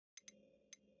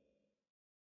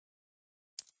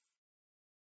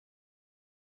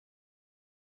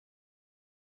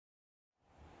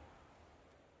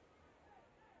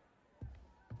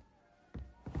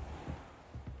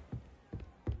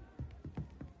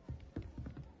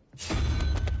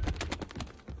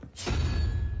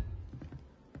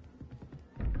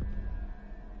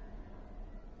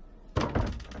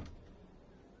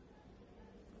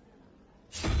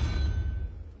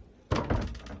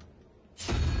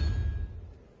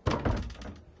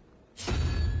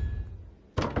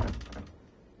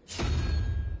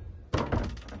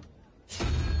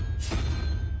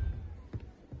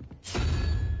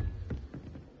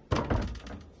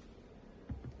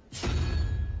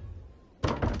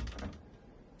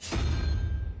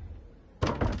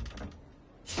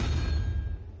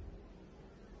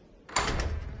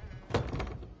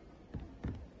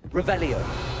Revelio.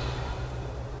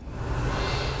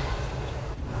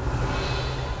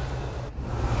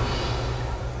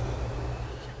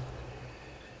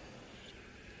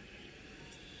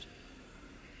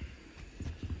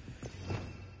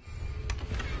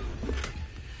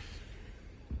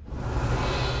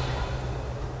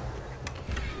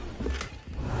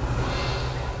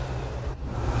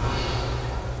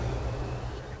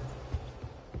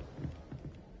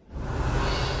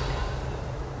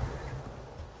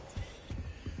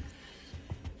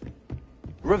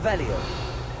 Revelio.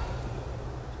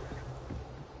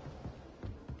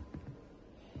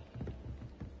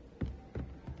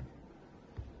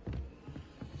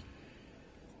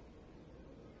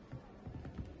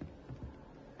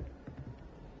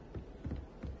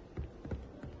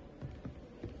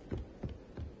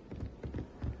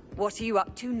 What are you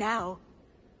up to now?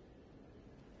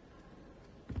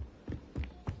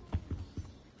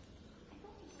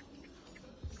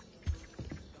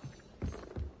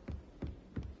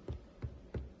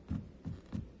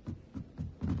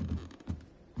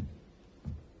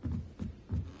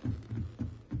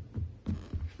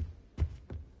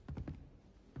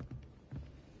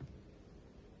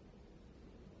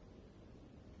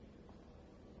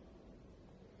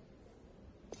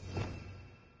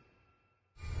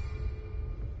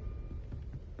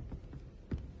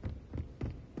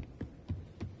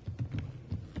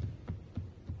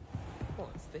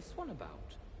 What's this one about?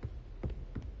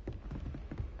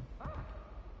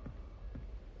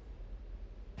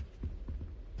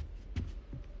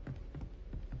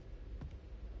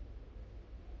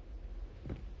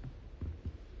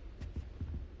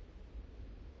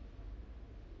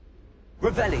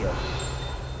 Revelio.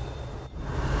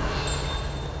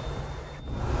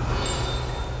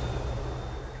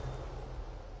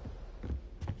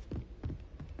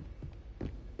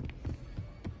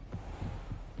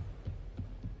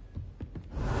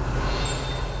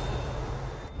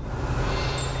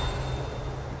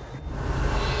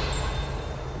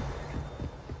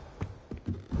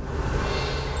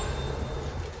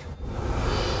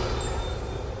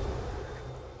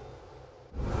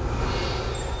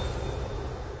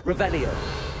 Revelio.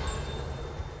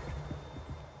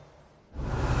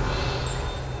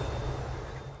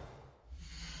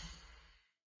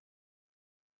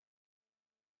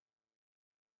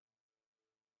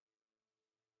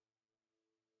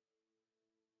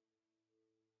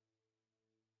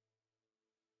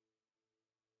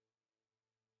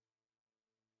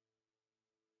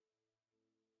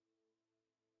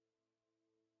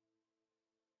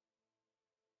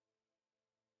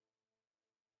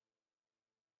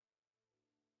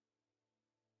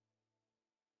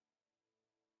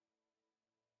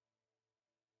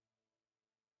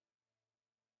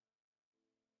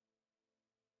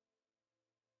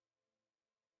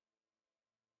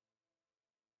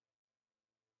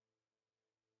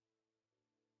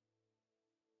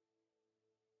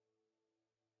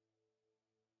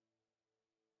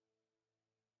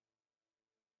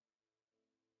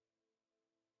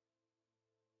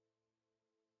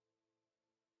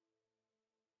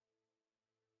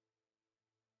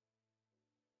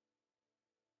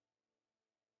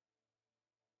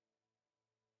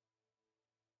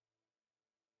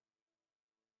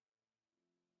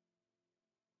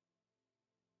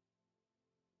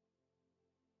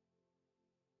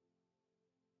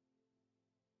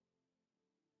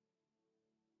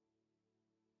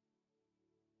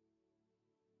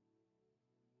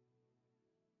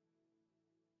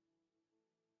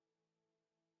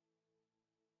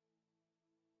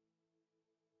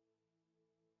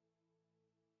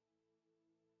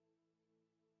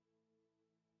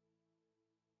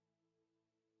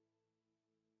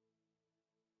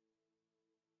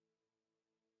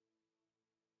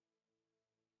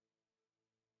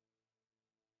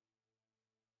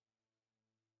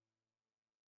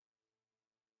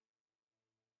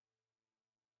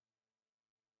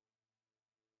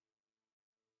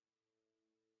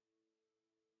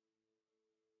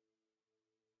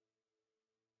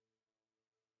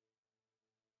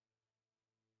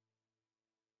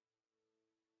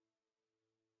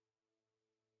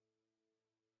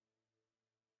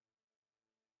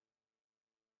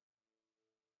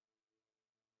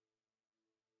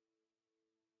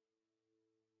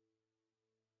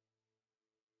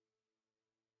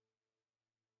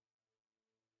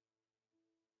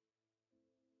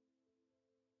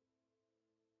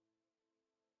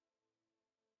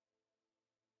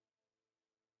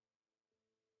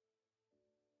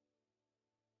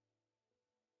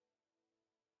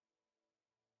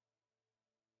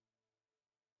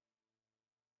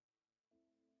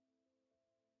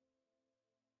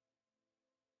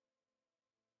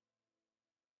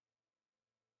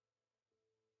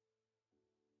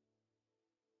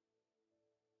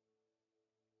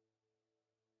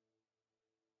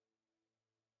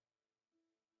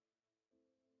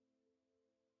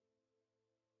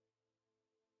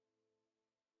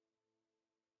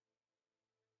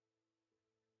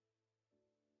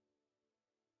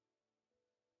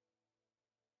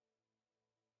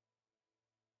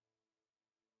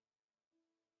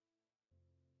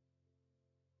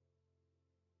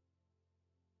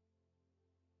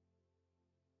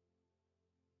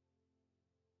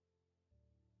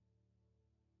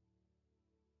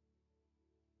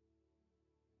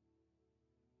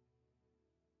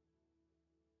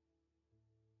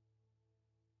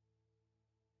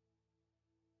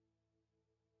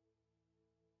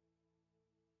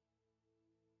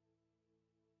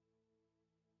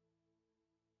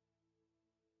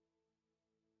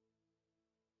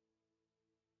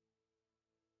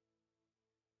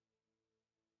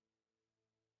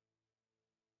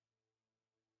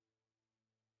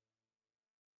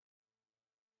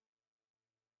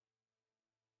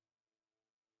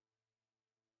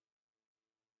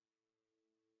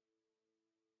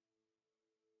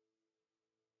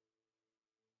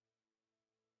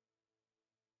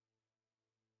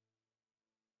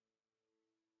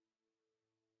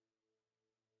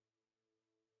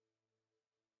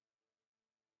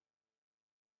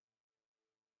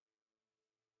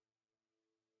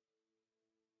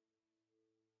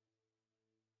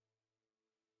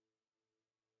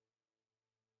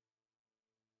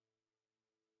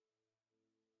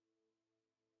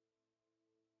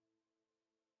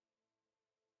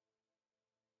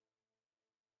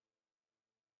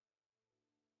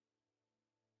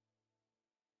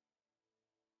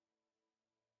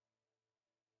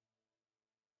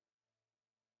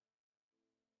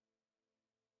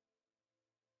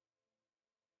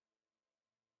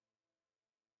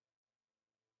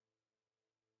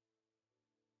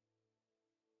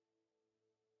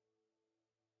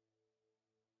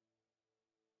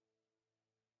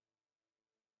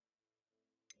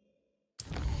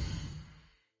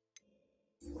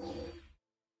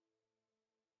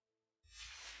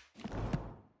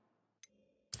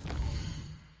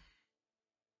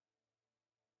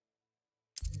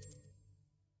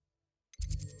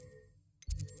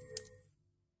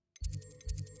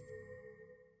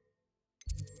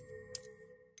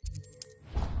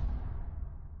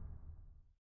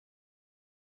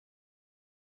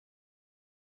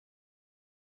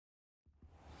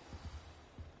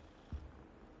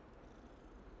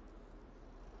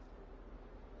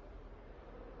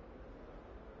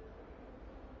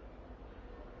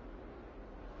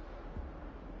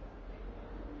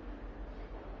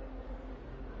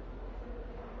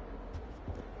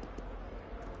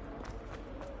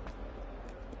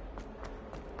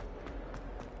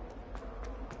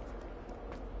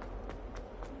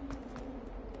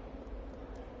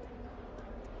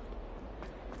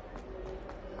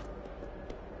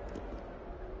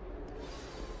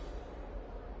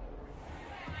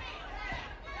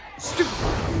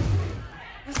 Stupefy!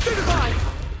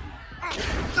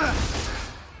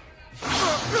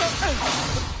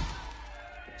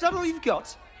 Is that all you've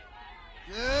got?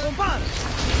 Bombard!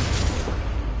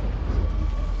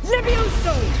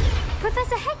 Levioso!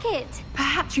 Professor Hecat!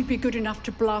 Perhaps you'd be good enough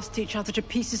to blast each other to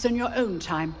pieces on your own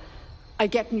time. I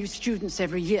get new students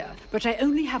every year, but I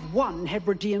only have one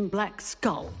Hebridean black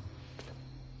skull.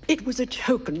 It was a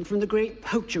token from the Great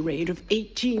Poacher Raid of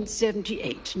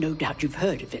 1878. No doubt you've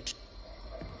heard of it.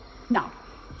 Now,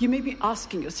 you may be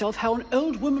asking yourself how an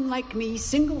old woman like me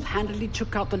single-handedly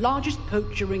took out the largest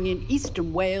poacher ring in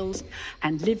eastern Wales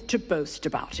and lived to boast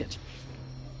about it.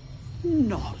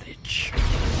 Knowledge.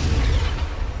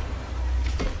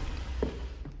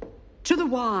 To the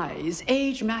wise,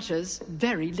 age matters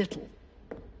very little.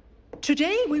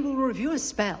 Today we will review a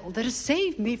spell that has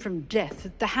saved me from death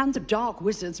at the hands of dark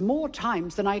wizards more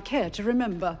times than I care to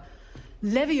remember.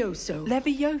 Levioso.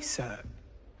 Levioso?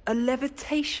 A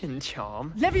levitation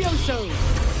charm? Levioso!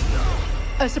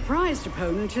 A surprised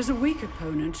opponent is a weak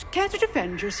opponent. Care to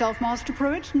defend yourself, Master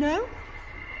Pruitt? No?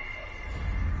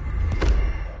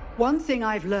 One thing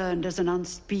I've learned as an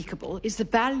unspeakable is the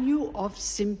value of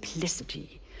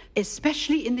simplicity,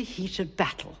 especially in the heat of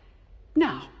battle.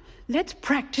 Now, let's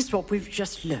practice what we've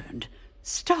just learned,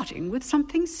 starting with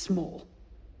something small.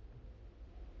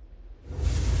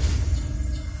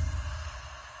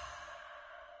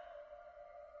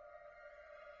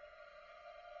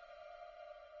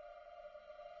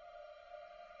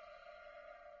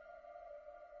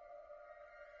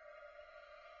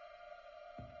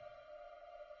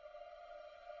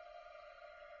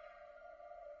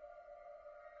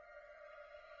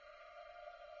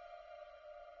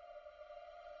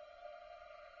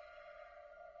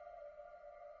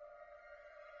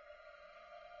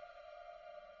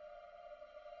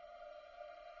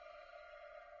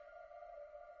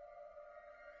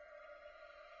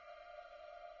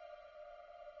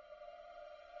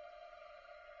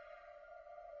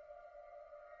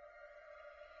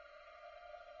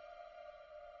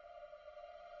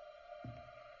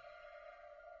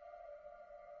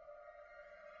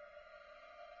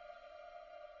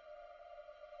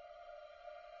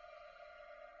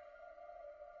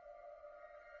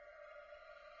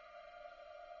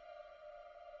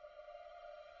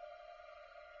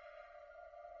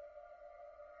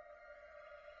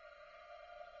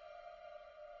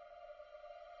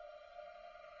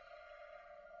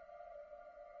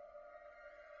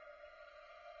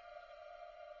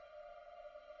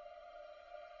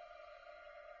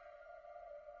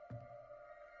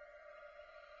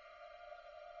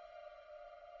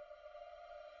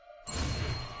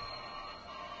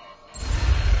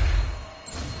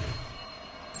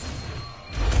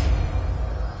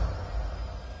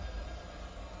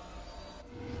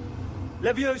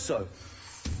 Levioso!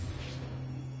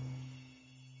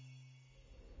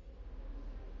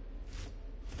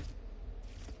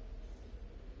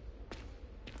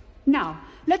 Now,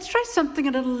 let's try something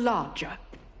a little larger.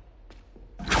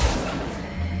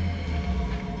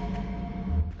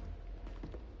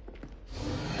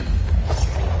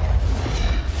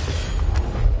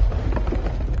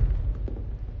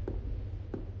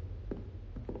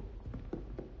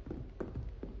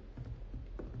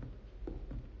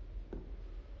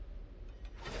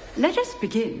 Let us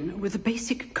begin with the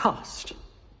basic cast.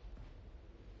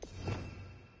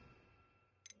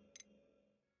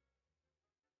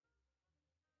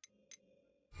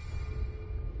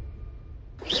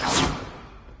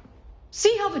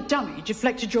 See how the dummy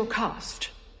deflected your cast?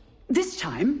 This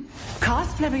time,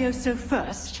 cast Levioso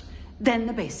first, then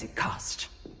the basic cast.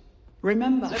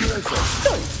 Remember... Levioso!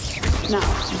 Good. Now,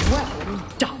 well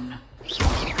done.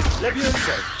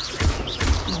 Levioso!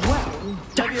 Well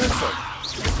done. Levioso!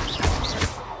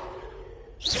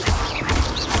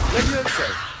 Levioso!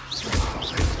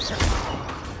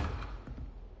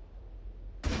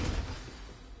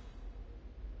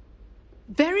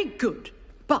 Very good.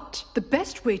 But the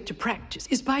best way to practice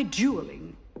is by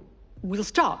dueling. We'll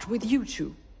start with you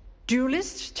two.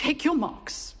 Duelists, take your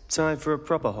marks. Time for a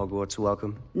proper Hogwarts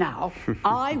welcome. Now,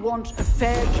 I want a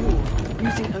fair duel,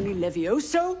 using only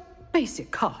Levioso, basic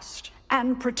cast,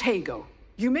 and Protego.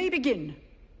 You may begin.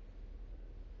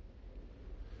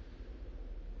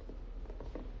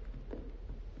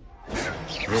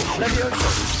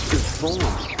 Levioso! Good form.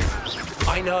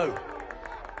 I know.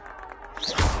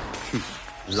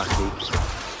 Lucky.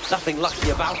 Nothing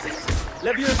lucky about it.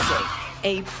 Levioso!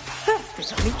 A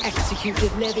perfectly executed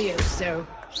Levioso.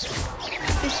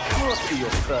 This can't be your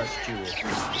first duel.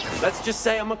 Let's just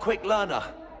say I'm a quick learner.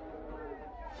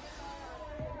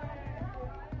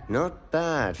 Not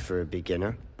bad for a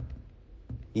beginner.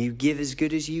 You give as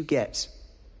good as you get.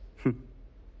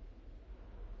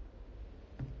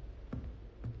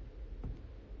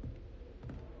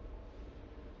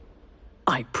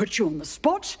 I put you on the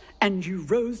spot, and you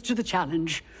rose to the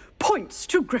challenge. Points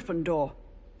to Gryffindor.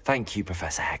 Thank you,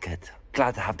 Professor Hecat.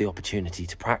 Glad to have the opportunity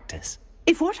to practice.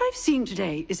 If what I've seen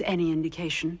today is any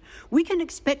indication, we can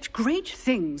expect great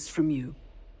things from you.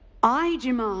 I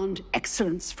demand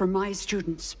excellence from my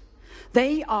students.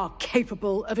 They are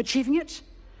capable of achieving it,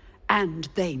 and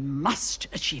they must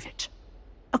achieve it.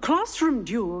 A classroom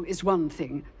duel is one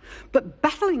thing, but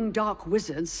battling dark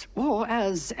wizards, or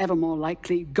as ever more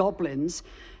likely, goblins,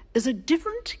 is a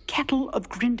different kettle of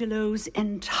Grindylows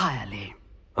entirely.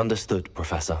 Understood,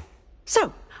 Professor.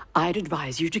 So, I'd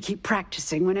advise you to keep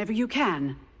practicing whenever you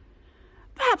can.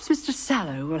 Perhaps Mr.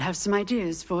 Sallow will have some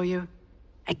ideas for you.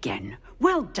 Again,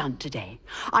 well done today.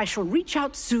 I shall reach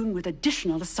out soon with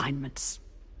additional assignments.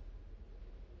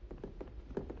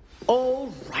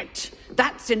 All right.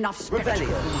 That's enough spectacle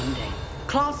for one day.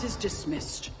 Class is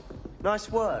dismissed. Nice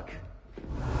work.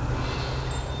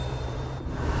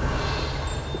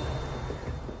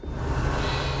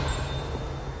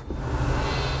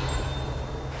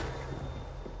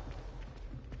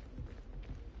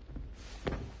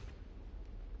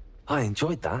 I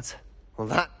enjoyed that. Well,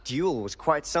 that duel was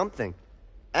quite something.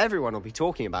 Everyone will be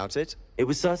talking about it. It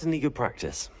was certainly good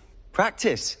practice.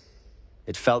 Practice?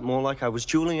 It felt more like I was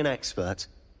dueling an expert.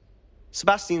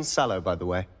 Sebastian Sallow, by the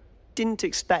way. Didn't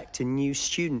expect a new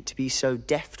student to be so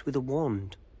deft with a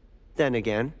wand. Then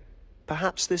again,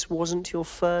 perhaps this wasn't your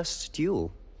first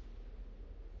duel.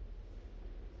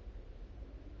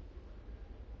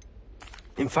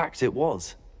 In fact, it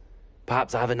was.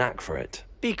 Perhaps I have a knack for it.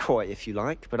 Be coy if you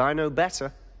like, but I know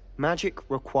better. Magic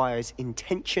requires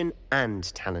intention and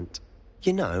talent.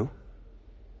 You know,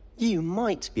 you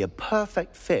might be a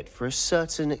perfect fit for a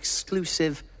certain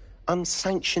exclusive,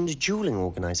 unsanctioned dueling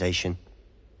organization.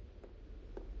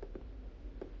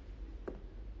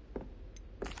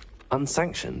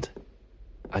 Unsanctioned?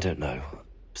 I don't know.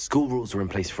 School rules are in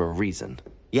place for a reason.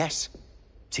 Yes,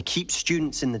 to keep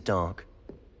students in the dark.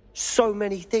 So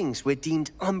many things we're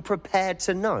deemed unprepared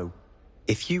to know.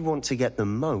 If you want to get the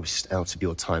most out of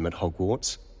your time at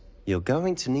Hogwarts, you're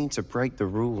going to need to break the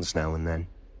rules now and then.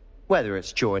 Whether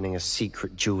it's joining a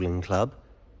secret dueling club,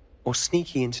 or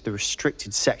sneaking into the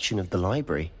restricted section of the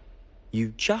library,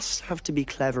 you just have to be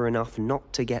clever enough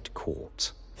not to get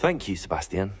caught. Thank you,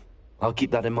 Sebastian. I'll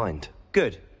keep that in mind.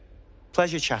 Good.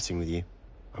 Pleasure chatting with you.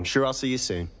 I'm sure I'll see you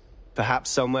soon. Perhaps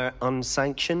somewhere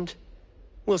unsanctioned?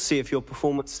 We'll see if your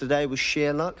performance today was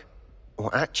sheer luck,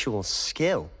 or actual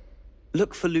skill.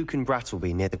 Look for Luke and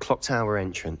Brattleby near the clock tower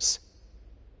entrance.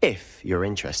 If you're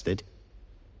interested.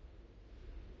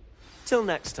 Till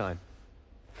next time.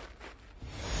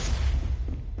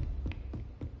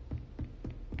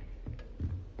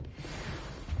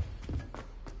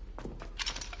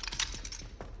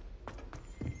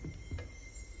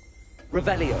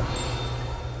 Revelio.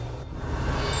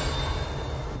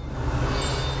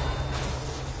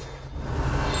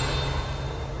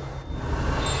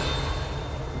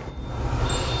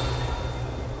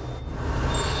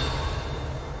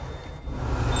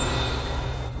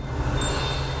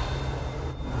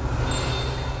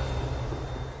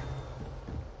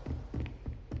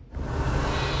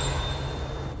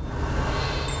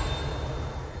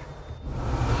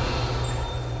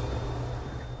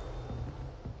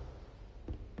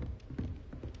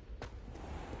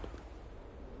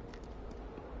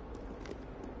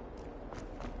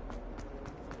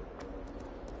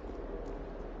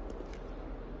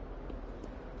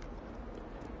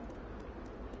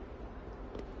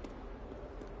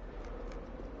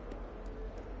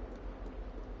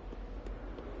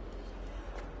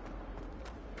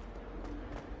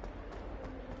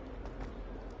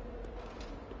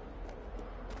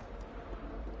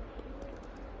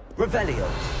 Revelio.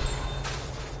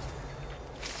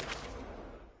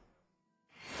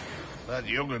 That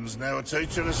young'un's now a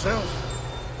teacher herself.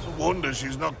 It's a wonder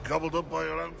she's not gobbled up by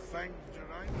her own fanged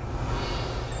geranium.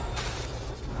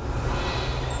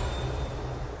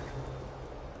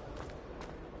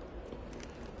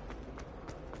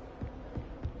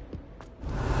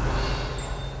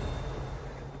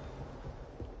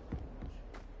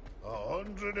 A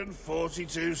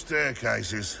 142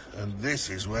 staircases, and this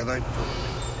is where they put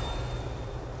me.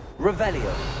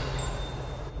 Revelio.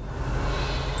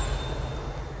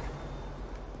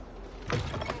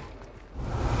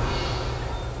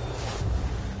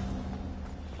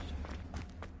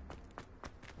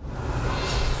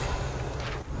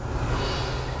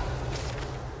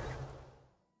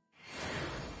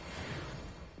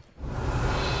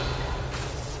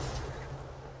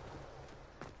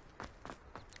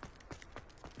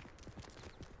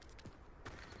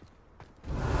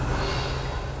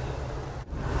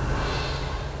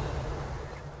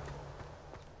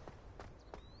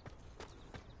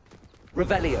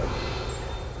 Revelio.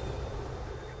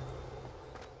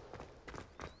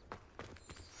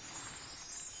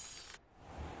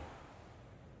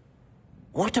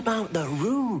 What about the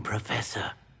room,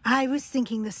 Professor? I was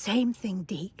thinking the same thing,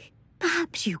 Deke.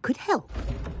 Perhaps you could help.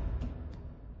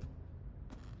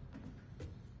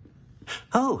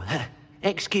 Oh,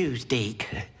 excuse,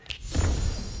 Deke.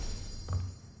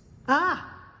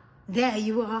 Ah, there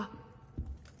you are.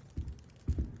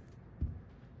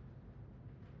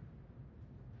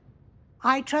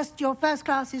 I trust your first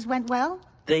classes went well?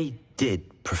 They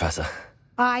did, Professor.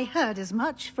 I heard as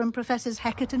much from Professors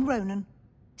Hecat and Ronan.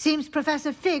 Seems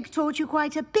Professor Fig taught you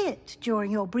quite a bit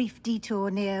during your brief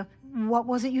detour near... what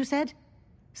was it you said?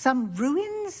 Some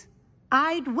ruins?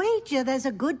 I'd wager there's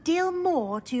a good deal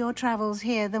more to your travels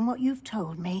here than what you've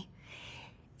told me.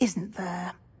 Isn't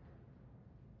there?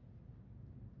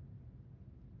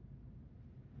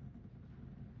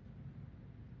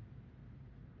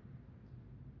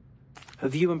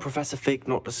 Have you and Professor Fig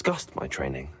not discussed my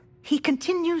training? He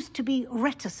continues to be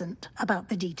reticent about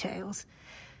the details,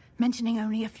 mentioning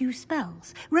only a few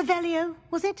spells. Revelio,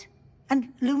 was it?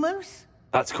 And Lumos?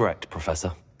 That's correct,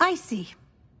 Professor. I see.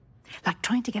 Like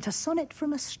trying to get a sonnet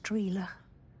from a streeler.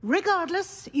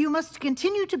 Regardless, you must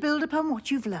continue to build upon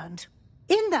what you've learned.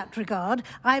 In that regard,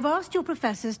 I've asked your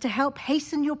professors to help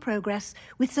hasten your progress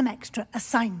with some extra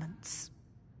assignments.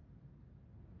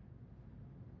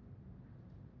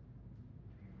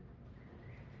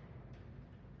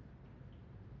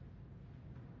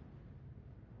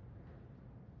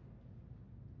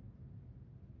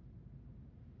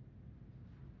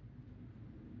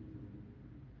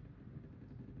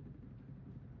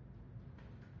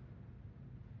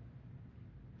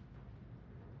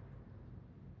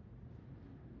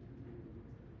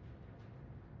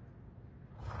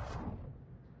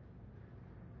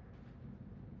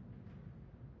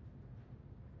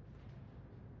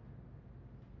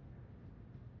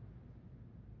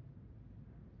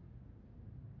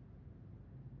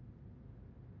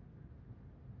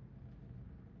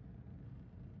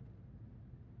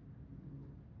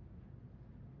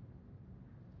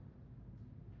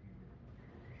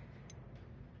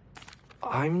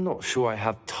 I'm not sure I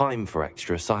have time for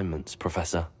extra assignments,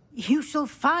 Professor. You shall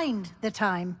find the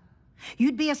time.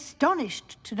 You'd be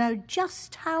astonished to know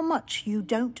just how much you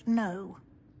don't know.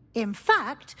 In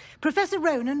fact, Professor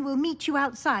Ronan will meet you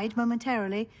outside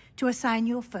momentarily to assign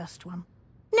your first one.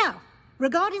 Now,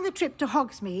 regarding the trip to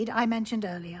Hogsmeade I mentioned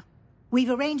earlier, we've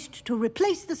arranged to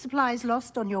replace the supplies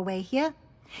lost on your way here,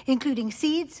 including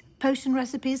seeds, potion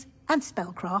recipes, and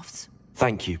spellcrafts.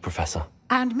 Thank you, Professor.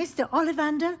 And Mr.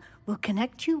 Ollivander will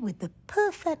connect you with the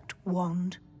perfect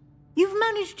wand. You've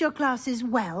managed your classes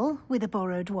well with a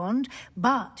borrowed wand,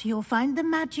 but you'll find the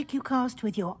magic you cast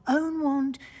with your own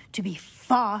wand to be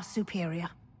far superior.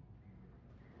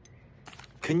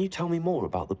 Can you tell me more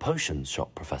about the potions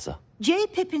shop, Professor? J.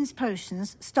 Pippin's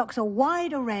Potions stocks a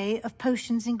wide array of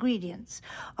potions ingredients,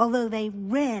 although they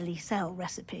rarely sell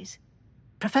recipes.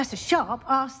 Professor Sharp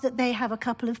asked that they have a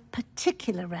couple of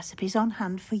particular recipes on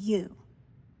hand for you.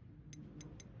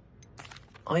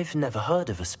 I've never heard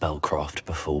of a spellcraft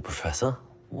before, Professor.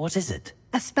 What is it?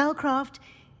 A spellcraft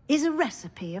is a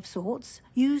recipe of sorts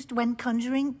used when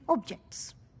conjuring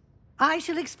objects. I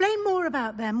shall explain more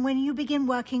about them when you begin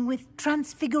working with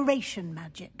transfiguration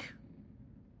magic.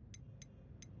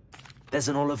 There's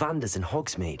an Ollivander's in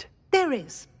Hogsmeade. There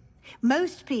is.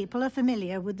 Most people are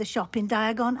familiar with the shop in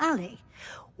Diagon Alley.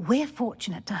 We're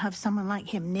fortunate to have someone like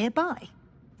him nearby.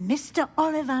 Mr.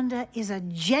 Ollivander is a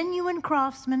genuine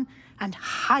craftsman and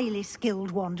highly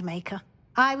skilled wand maker.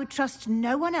 I would trust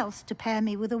no one else to pair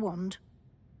me with a wand.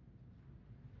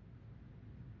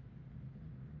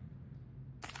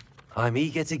 I'm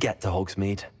eager to get to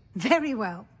Hogsmeade. Very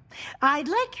well. I'd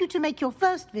like you to make your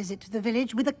first visit to the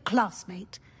village with a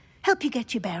classmate. Help you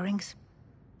get your bearings.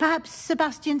 Perhaps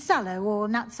Sebastian Sallow or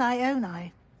Natsai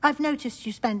Onai. I've noticed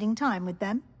you spending time with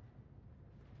them.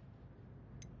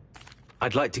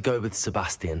 I'd like to go with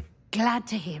Sebastian. Glad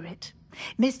to hear it.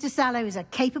 Mr. Sallow is a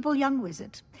capable young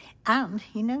wizard, and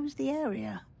he knows the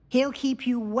area. He'll keep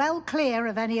you well clear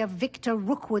of any of Victor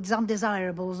Rookwood's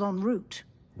undesirables en route.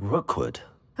 Rookwood?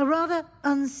 A rather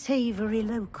unsavory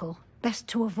local. Best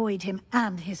to avoid him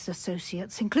and his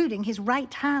associates, including his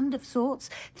right hand of sorts,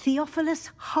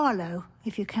 Theophilus Harlow,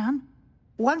 if you can.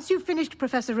 Once you've finished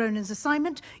Professor Ronan's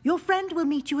assignment, your friend will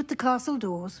meet you at the castle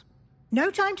doors. No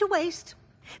time to waste.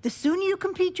 The sooner you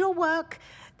complete your work,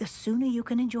 the sooner you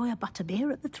can enjoy a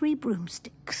butterbeer at the Three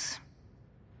Broomsticks.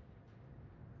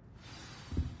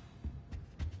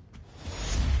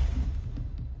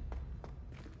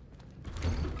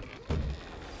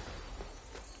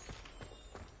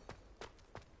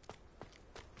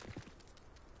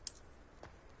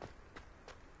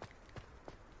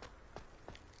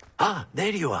 Ah,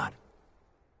 there you are.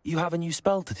 You have a new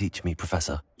spell to teach me,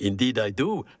 Professor. Indeed I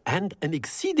do, and an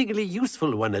exceedingly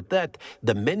useful one at that.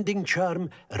 The mending charm,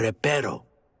 Reparo.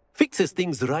 Fixes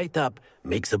things right up,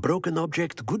 makes a broken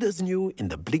object good as new in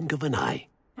the blink of an eye.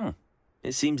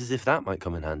 It seems as if that might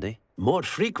come in handy. More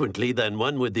frequently than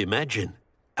one would imagine.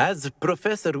 As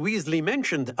Professor Weasley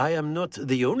mentioned, I am not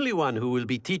the only one who will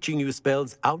be teaching you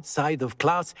spells outside of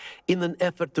class in an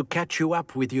effort to catch you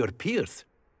up with your peers.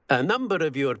 A number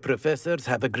of your professors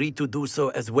have agreed to do so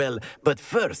as well, but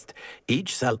first,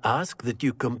 each shall ask that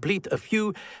you complete a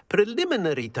few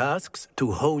preliminary tasks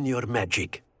to hone your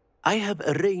magic. I have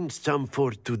arranged some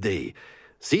for today.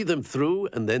 See them through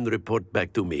and then report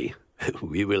back to me.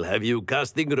 We will have you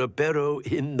casting Reparo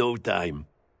in no time.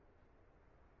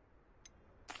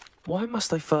 Why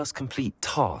must I first complete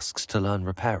tasks to learn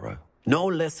Reparo? No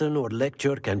lesson or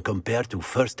lecture can compare to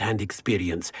first-hand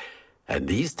experience, and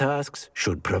these tasks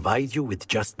should provide you with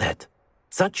just that.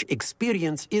 Such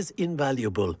experience is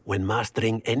invaluable when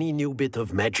mastering any new bit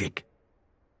of magic.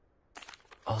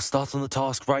 I'll start on the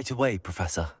task right away,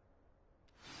 Professor.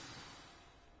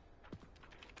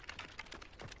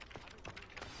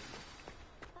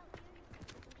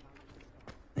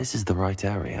 This is the right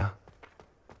area.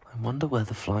 I wonder where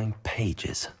the flying page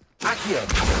is.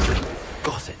 Accio!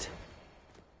 Got it.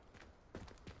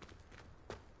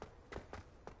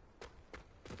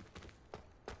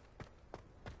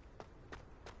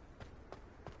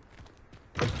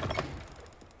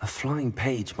 A flying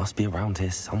page must be around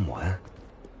here somewhere.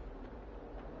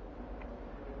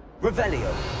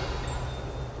 Revelio.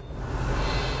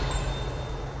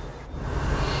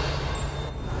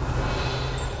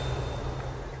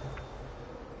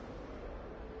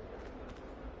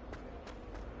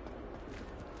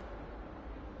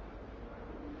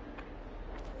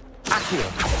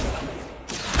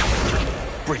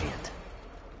 Brilliant.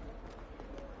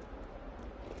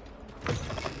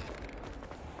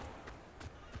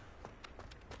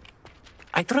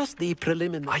 I trust the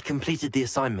preliminary... I completed the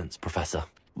assignments, Professor.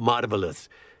 Marvelous.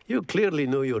 You clearly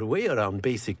know your way around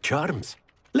basic charms.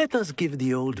 Let us give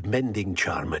the old mending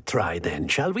charm a try then,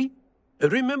 shall we?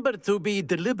 Remember to be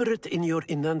deliberate in your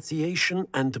enunciation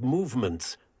and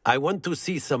movements. I want to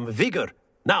see some vigor.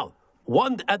 Now,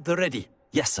 wand at the ready.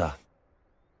 Yes, sir.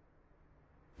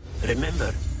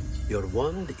 Remember, your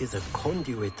wand is a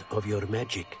conduit of your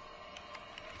magic.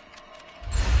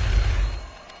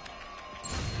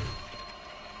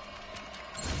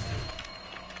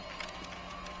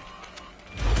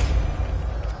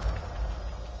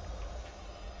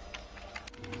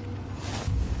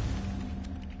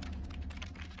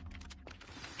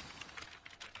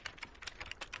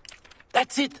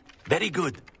 That's it. Very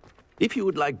good. If you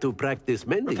would like to practice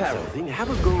mending something, have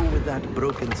a go with that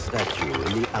broken statue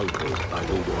in the alcove by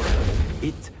the water.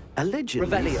 It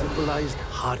allegedly symbolized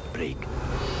heartbreak.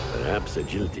 Perhaps a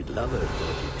jilted lover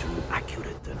thought it too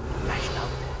accurate and lashed out.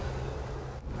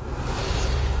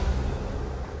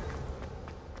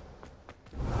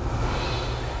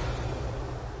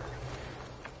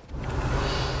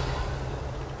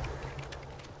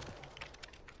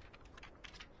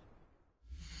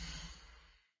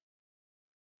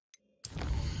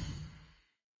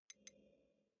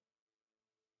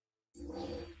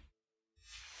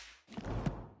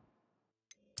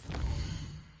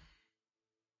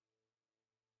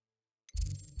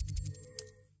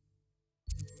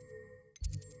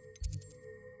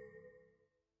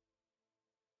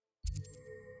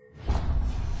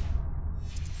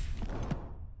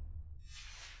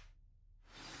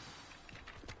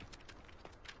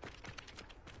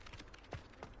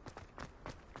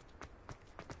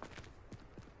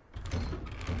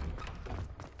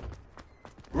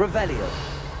 Revelio.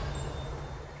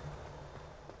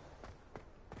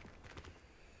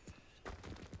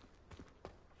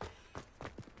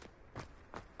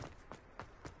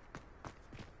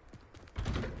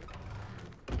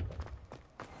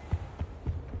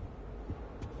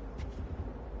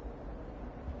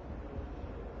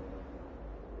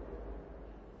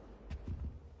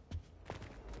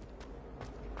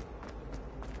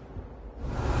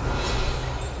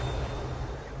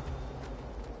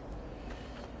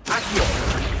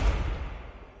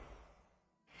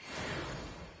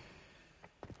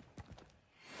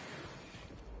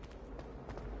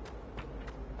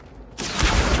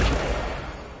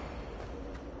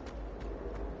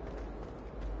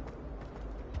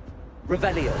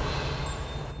 Revelio.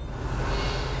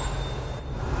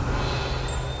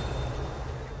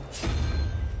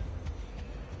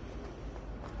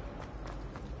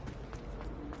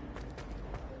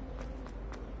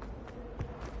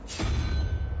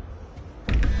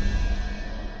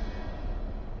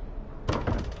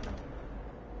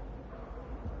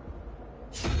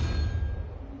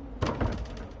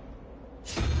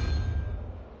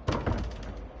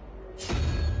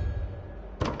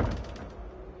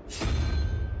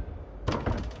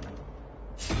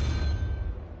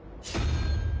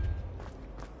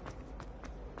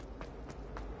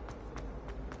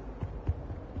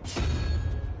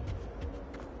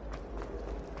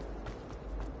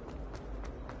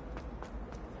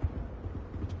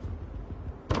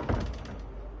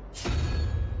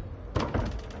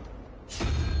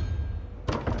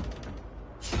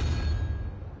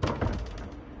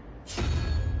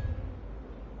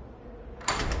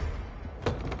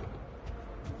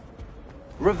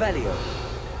 Revelio.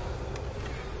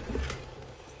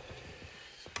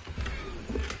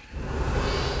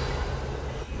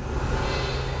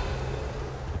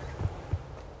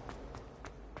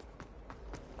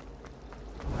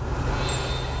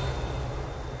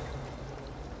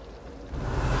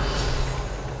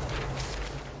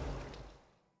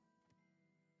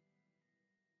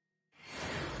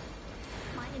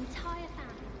 My entire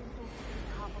family's been forced to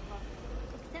leave Hufflepuff,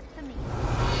 except for me.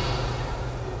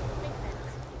 Makes sense.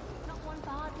 Not one for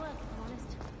hard work, if I'm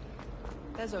honest.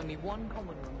 There's only one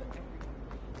common room that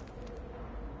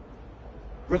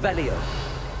Revelio.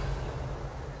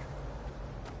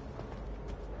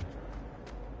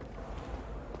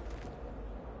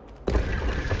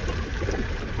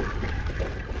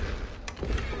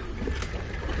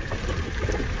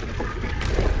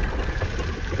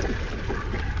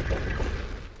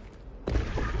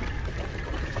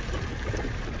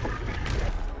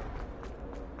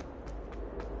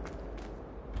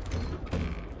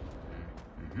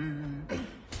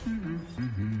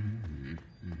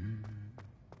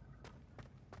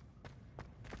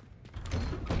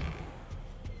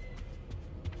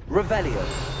 Revelio.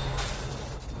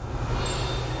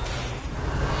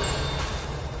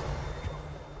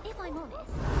 If I'm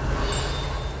honest...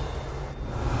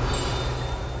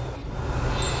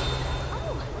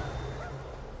 Oh!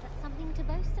 That's something to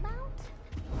boast about?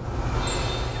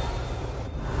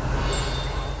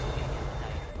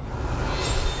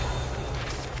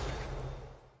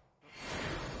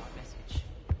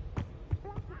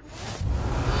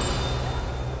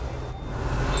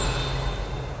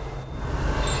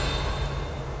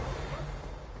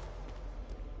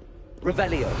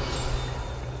 Revelio.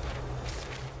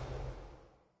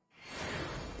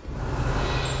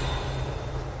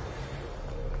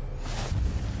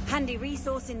 Handy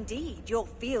resource indeed, your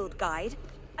field guide.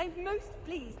 I'm most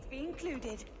pleased to be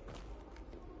included.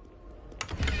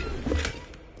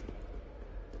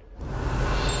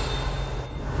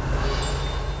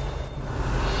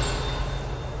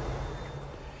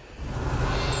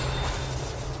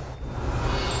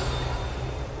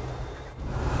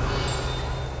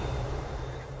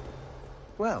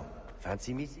 Well,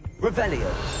 fancy meeting? Revelio.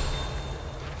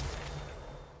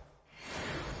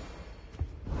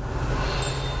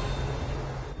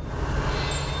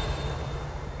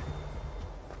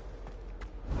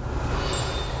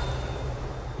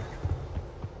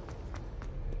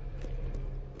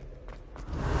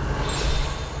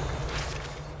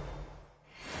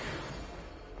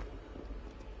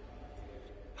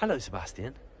 Hello,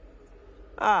 Sebastian.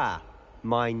 Ah,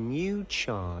 my new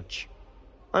charge.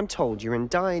 I'm told you're in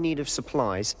dire need of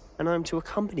supplies, and I'm to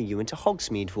accompany you into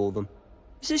Hogsmeade for them.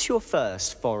 Is this your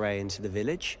first foray into the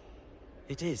village?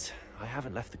 It is. I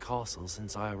haven't left the castle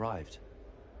since I arrived.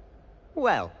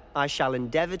 Well, I shall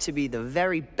endeavour to be the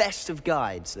very best of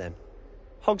guides, then.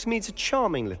 Hogsmeade's a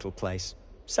charming little place.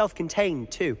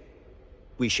 Self-contained, too.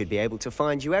 We should be able to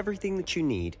find you everything that you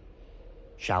need.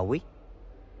 Shall we?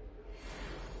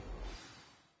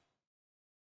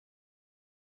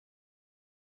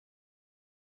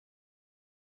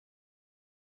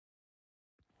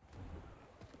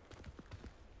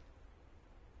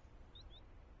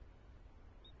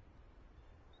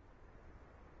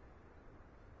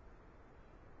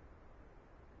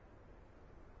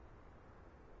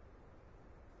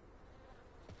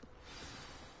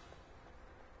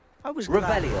 I was glad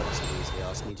Revelio. Mr. Weasley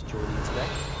asked me to join you today.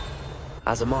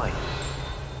 As am I.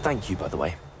 Thank you, by the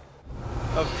way.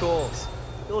 Of course.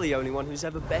 You're the only one who's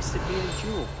ever bested me in a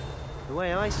duel. The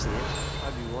way I see it,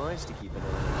 I'd be wise to keep an eye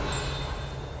on you.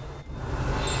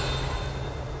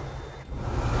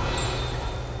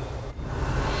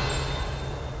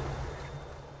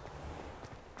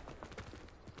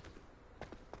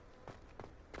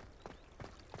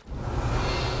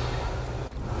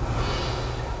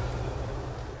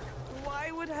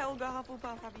 Why would Helga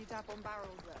Hufflepuff have you tap on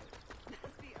barrels, though?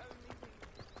 That's the only thing.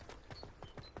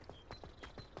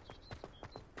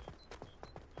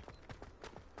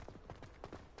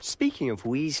 Speaking of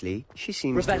Weasley, she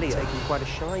seems to have Revelio. taken quite a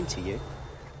shine to you.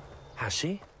 Has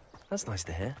she? That's nice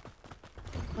to hear.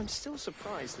 I'm still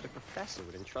surprised that a professor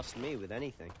would entrust me with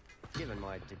anything, given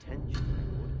my detention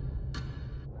record.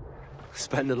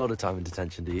 Spend a lot of time in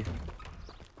detention, do you?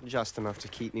 Just enough to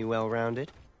keep me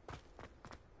well-rounded.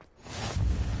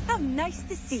 How nice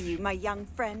to see you, my young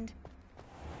friend.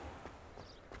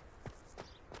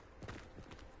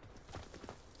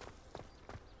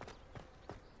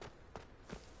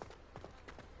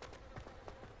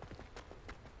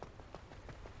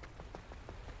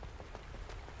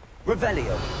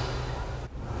 Revelio.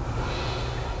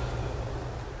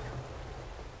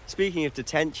 Speaking of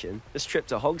detention, this trip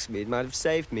to Hogsmeade might have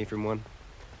saved me from one.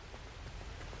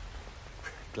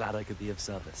 Glad I could be of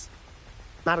service.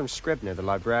 Madam Scribner, the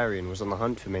librarian, was on the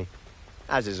hunt for me,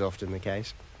 as is often the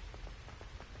case.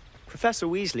 Professor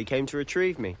Weasley came to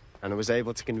retrieve me, and I was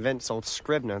able to convince old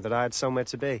Scribner that I had somewhere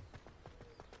to be.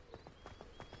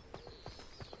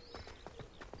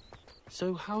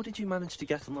 So how did you manage to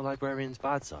get on the librarian's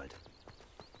bad side?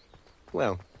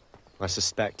 Well, I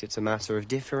suspect it's a matter of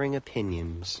differing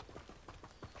opinions.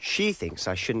 She thinks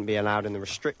I shouldn't be allowed in the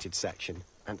restricted section,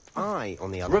 and I,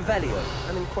 on the other hand,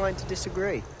 am inclined to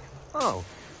disagree. Oh,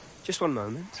 just one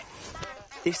moment.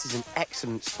 This is an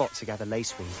excellent spot to gather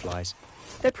lacewing flies.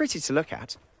 They're pretty to look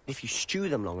at. If you stew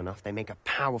them long enough, they make a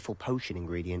powerful potion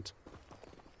ingredient.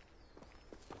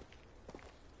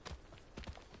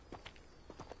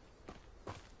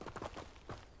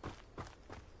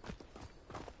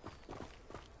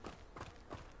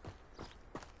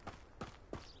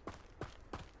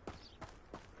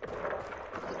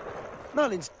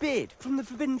 Merlin's beard from the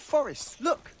Forbidden Forest.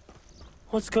 Look!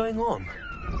 What's going on?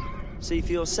 See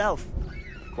for yourself.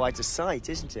 Quite a sight,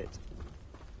 isn't it?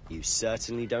 You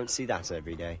certainly don't see that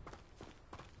every day.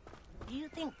 Do you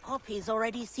think Poppy's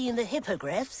already seen the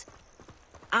hippogriffs?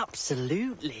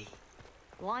 Absolutely.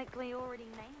 Likely already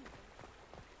named.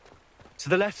 To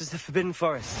the left is the Forbidden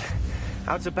Forest.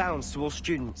 Out of bounds to all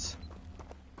students.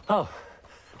 Oh,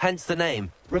 hence the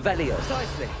name, Revelio.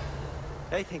 Precisely.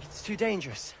 They think it's too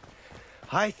dangerous.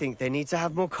 I think they need to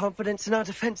have more confidence in our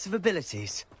defensive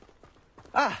abilities.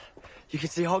 Ah, you can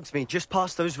see Hogsmeade just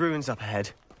past those ruins up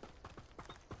ahead.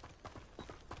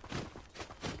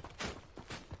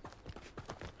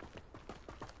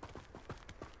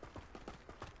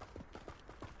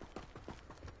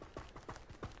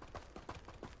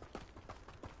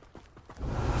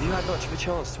 Have you had much of a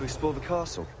chance to explore the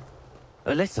castle?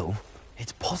 A little.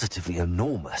 It's positively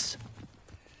enormous.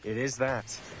 It is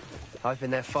that. I've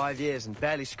been there 5 years and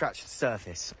barely scratched the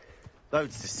surface.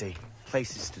 Loads to see,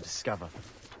 places to discover.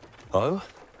 Oh?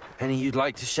 Any you'd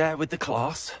like to share with the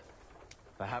class?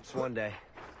 Perhaps one day.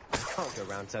 I can't go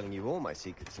around telling you all my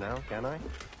secrets now, can I?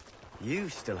 You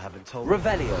still haven't told me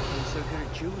Revelio. you're so good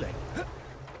at dueling.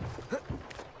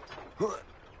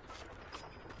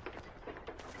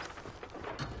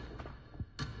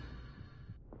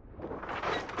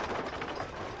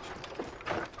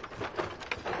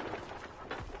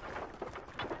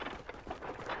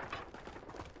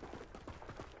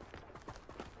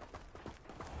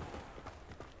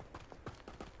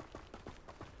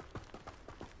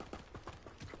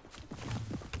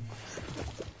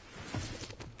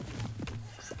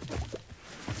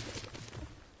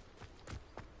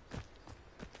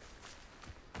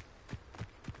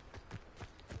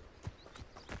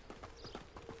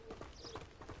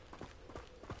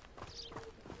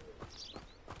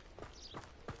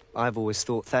 I've always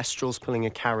thought Thestrals pulling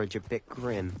a carriage a bit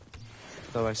grim.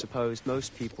 Though I suppose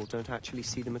most people don't actually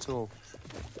see them at all.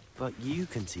 But you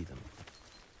can see them.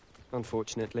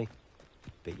 Unfortunately.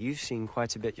 But you've seen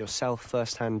quite a bit yourself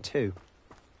firsthand too.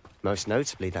 Most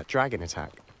notably that dragon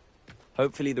attack.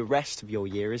 Hopefully the rest of your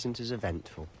year isn't as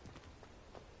eventful.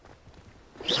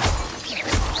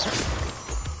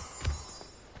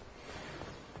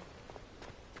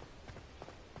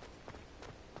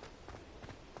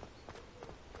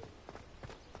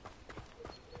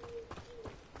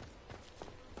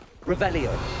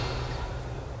 Revelio.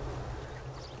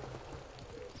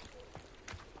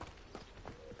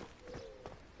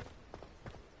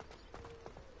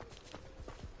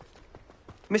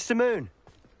 Mr. Moon!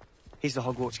 He's the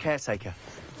Hogwarts caretaker.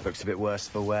 Looks a bit worse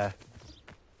for wear.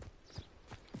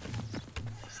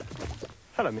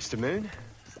 Hello, Mr. Moon.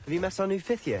 Have you met our new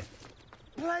fifth year?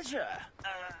 Pleasure.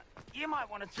 You might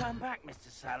want to turn back, Mr.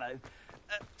 Sallow.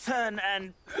 Turn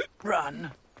and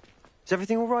run. Is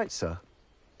everything all right, sir?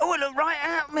 Oh, look right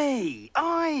at me.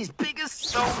 Eyes big as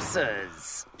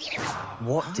saucers.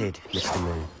 What did, Mr.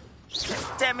 Moon?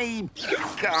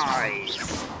 Demi-guise.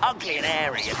 Ugly and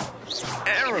airy and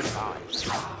terrifying.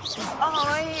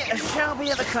 I shall be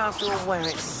at the castle where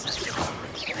it's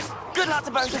safe. Good luck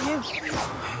to both of you.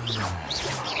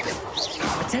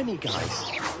 A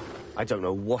demi-guise? I don't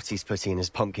know what he's putting in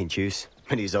his pumpkin juice,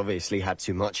 but he's obviously had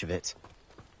too much of it.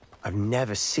 I've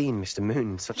never seen Mr.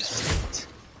 Moon in such a state.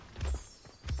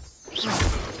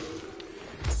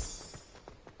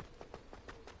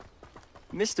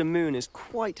 Mr. Moon is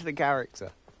quite the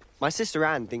character. My sister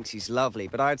Anne thinks he's lovely,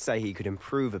 but I'd say he could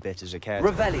improve a bit as a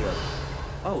caretaker. Revelio.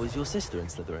 Oh, is your sister in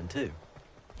Slytherin too?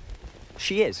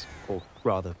 She is, or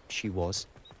rather, she was.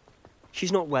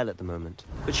 She's not well at the moment,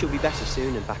 but she'll be better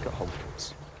soon and back at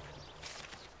Hogwarts.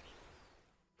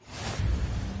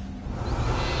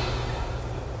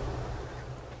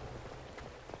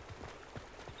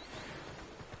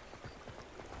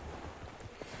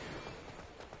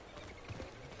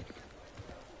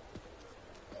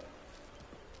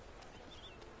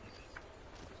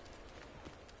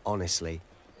 Honestly,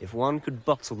 if one could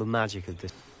bottle the magic of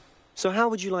this... So how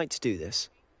would you like to do this?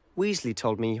 Weasley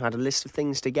told me you had a list of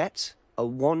things to get. A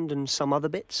wand and some other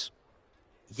bits.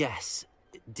 Yes.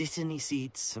 Dittany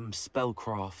seeds, some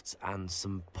spellcrafts, and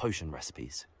some potion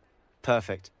recipes.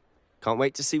 Perfect. Can't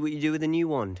wait to see what you do with the new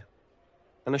wand.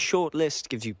 And a short list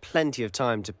gives you plenty of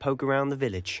time to poke around the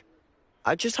village.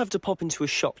 I just have to pop into a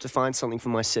shop to find something for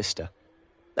my sister.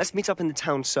 Let's meet up in the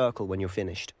town circle when you're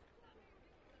finished.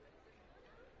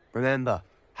 Remember,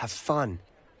 have fun.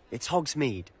 It's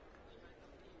Hogsmeade.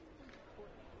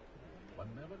 One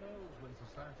never knows when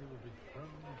society will be thrown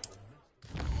into the midst of...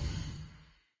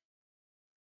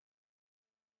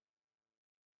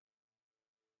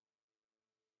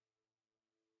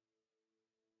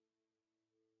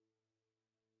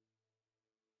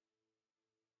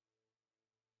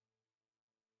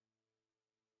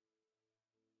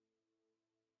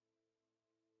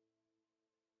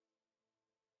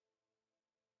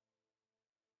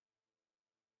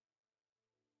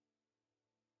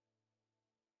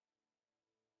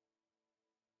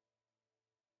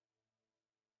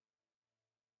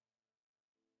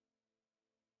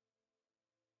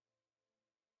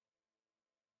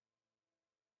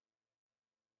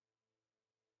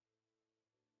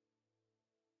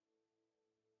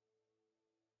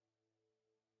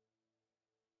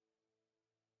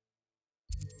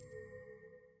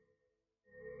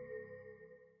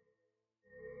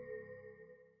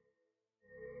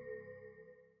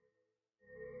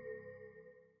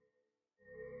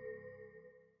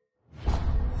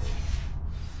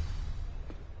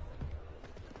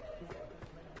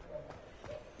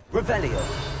 Revelio.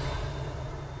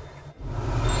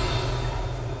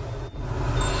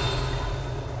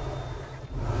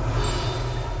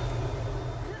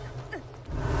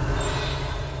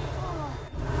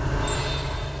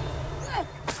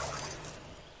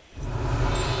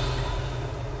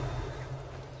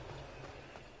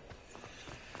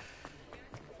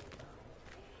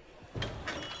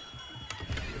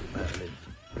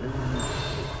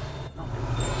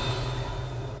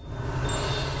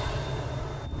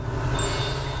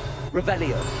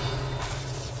 Revelio.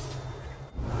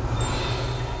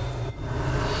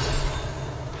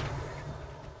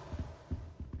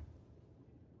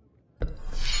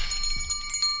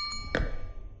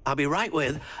 I'll be right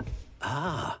with...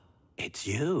 Ah, it's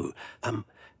you.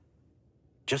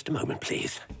 Just a moment,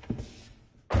 please.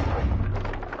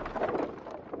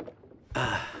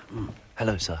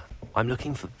 Hello, sir. I'm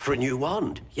looking for... For a new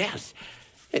wand, yes.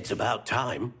 It's about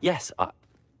time. Yes,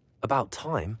 about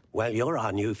time? Well, you're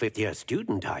our new fifth-year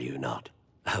student, are you not?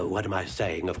 Oh, what am I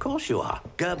saying? Of course you are.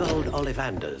 Gerbold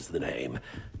Ollivander's the name.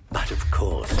 But of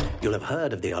course, you'll have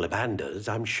heard of the Ollivanders,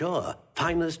 I'm sure.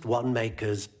 Finest wand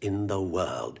makers in the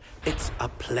world. It's a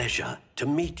pleasure to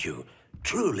meet you,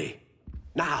 truly.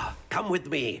 Now, come with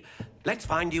me. Let's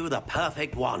find you the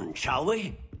perfect wand, shall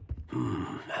we?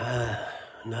 No,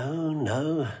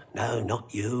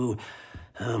 not you.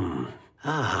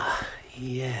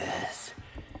 Yes.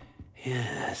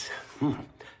 Yes.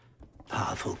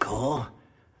 Powerful core.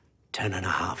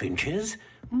 10.5 inches.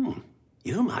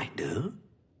 You might do.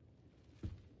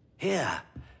 Here,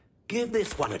 give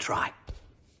this one a try.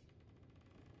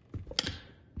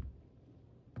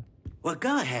 Well,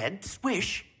 go ahead,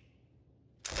 swish.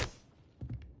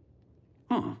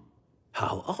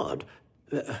 How odd.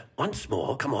 Once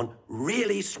more, come on,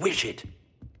 really swish it.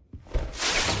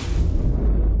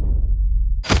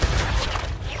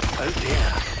 Oh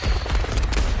dear.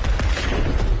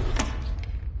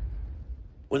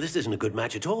 Well, this isn't a good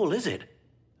match at all, is it?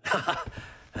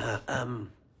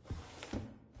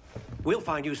 We'll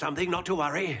find you something, not to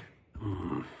worry.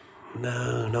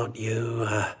 No, not you.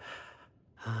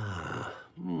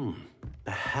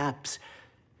 Perhaps.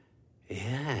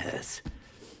 Yes.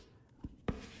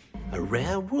 A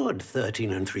rare wood,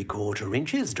 13 3/4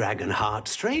 inches, dragon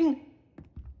heartstring.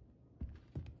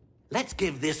 Let's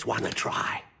give this one a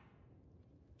try.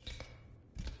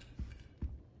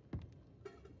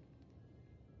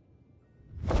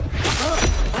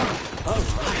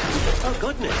 Oh,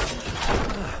 goodness.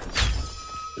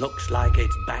 Looks like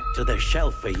it's back to the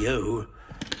shelf for you.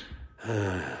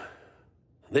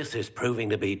 This is proving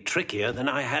to be trickier than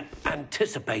I had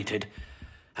anticipated.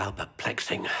 How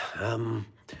perplexing.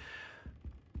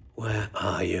 Where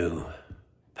are you?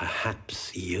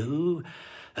 Perhaps you?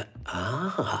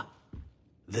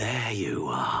 There you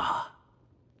are.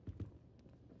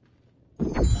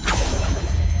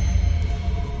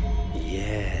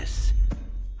 Yes,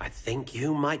 I think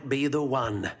you might be the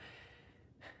one.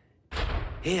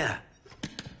 Here,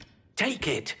 take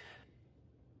it.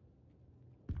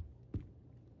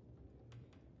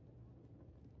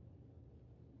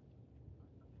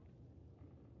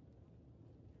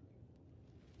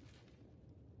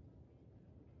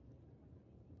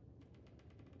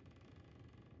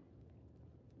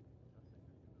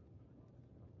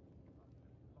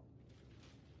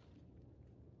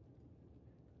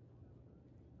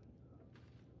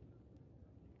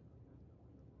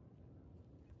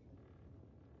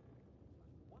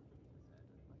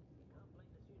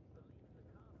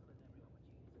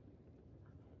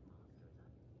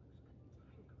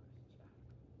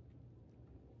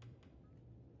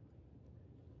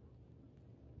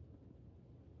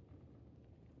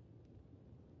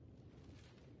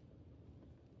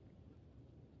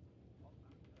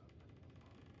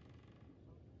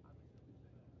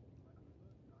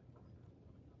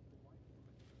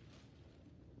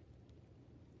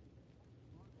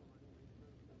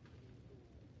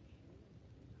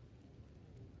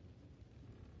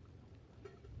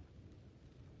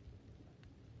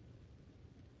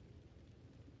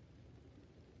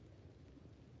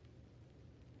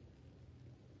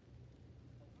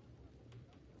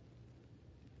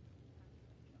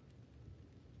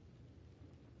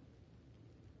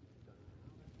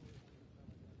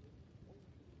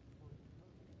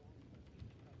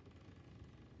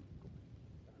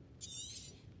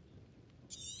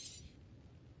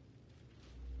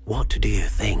 What do you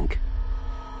think?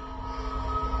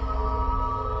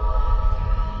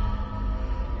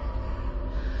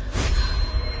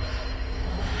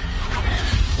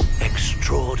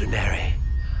 Extraordinary.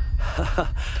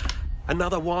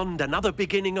 Another wand, another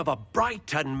beginning of a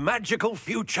bright and magical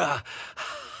future.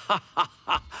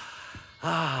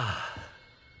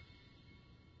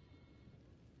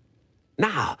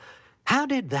 Now, how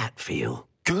did that feel?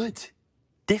 Good.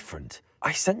 Different.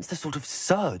 I sensed a sort of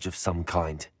surge of some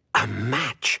kind. A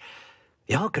match.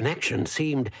 Your connection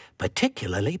seemed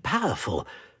particularly powerful.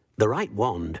 The right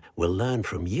wand will learn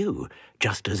from you,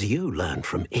 just as you learn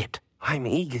from it. I'm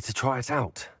eager to try it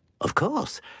out. Of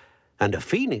course. And a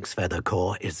phoenix feather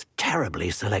core is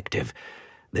terribly selective.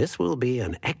 This will be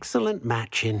an excellent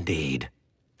match indeed.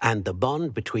 And the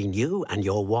bond between you and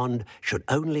your wand should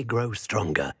only grow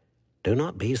stronger. Do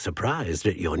not be surprised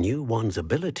at your new wand's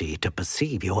ability to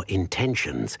perceive your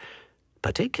intentions,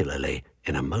 particularly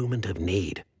in a moment of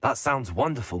need. That sounds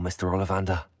wonderful, Mr.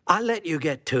 Ollivander. I'll let you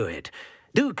get to it.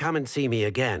 Do come and see me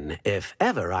again if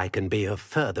ever I can be of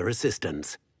further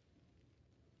assistance.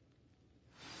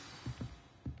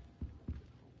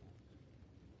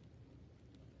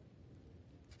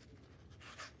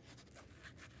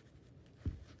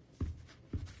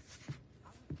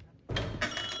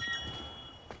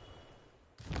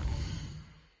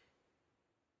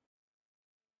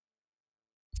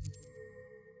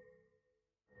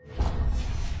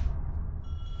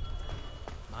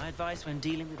 My advice when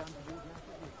dealing with underworld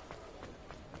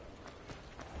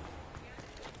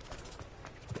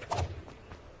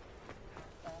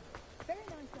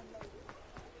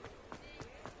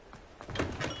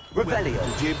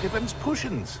Revelio. J. Pippin's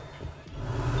potions.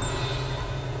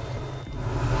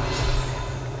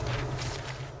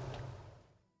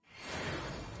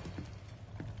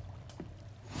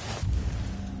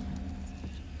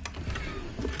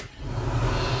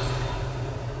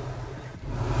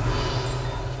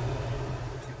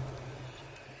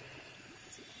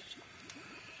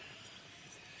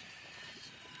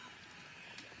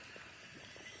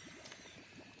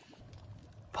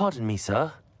 Pardon me,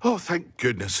 sir. Oh, thank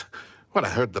goodness. When I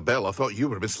heard the bell, I thought you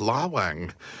were Miss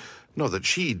Lawang. Not that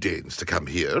she deigns to come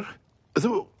here.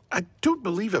 Though I don't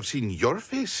believe I've seen your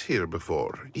face here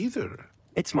before, either.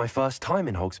 It's my first time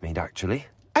in Hogsmeade, actually.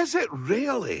 Is it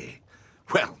really?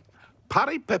 Well,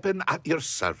 Parry Pippin at your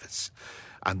service.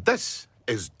 And this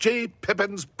is J.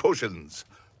 Pippin's Potions.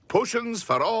 Potions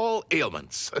for all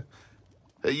ailments.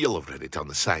 You'll have read it on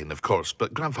the sign, of course,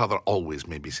 but Grandfather always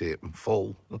made me say it in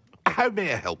full. How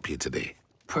may I help you today?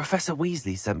 Professor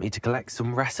Weasley sent me to collect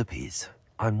some recipes.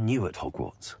 I'm new at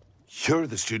Hogwarts. You're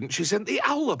the student she sent the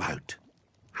owl about.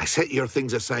 I set your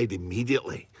things aside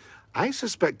immediately. I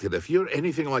suspected if you're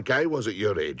anything like I was at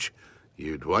your age,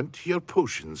 you'd want your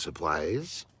potion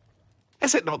supplies.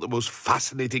 Is it not the most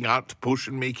fascinating art,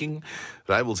 potion making?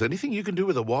 Rivals anything you can do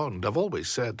with a wand, I've always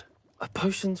said. Are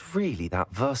potions really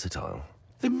that versatile?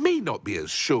 They may not be as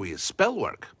showy as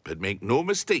spellwork, but make no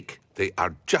mistake, they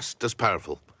are just as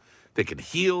powerful. They can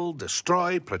heal,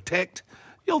 destroy, protect.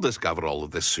 You'll discover all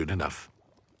of this soon enough.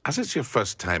 As it's your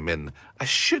first time in, I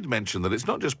should mention that it's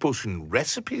not just potion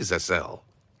recipes I sell.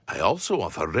 I also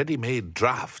offer ready-made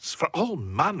drafts for all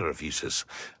manner of uses,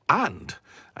 and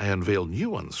I unveil new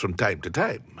ones from time to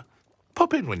time.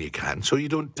 Pop in when you can so you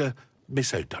don't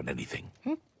miss out on anything.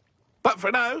 But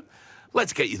for now,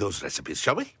 let's get you those recipes,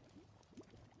 shall we?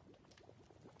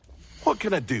 What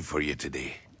can I do for you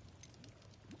today?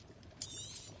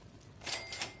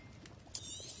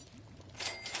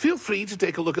 Feel free to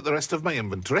take a look at the rest of my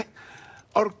inventory,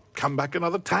 or come back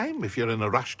another time if you're in a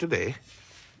rush today.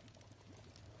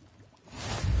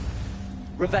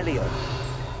 Revelio.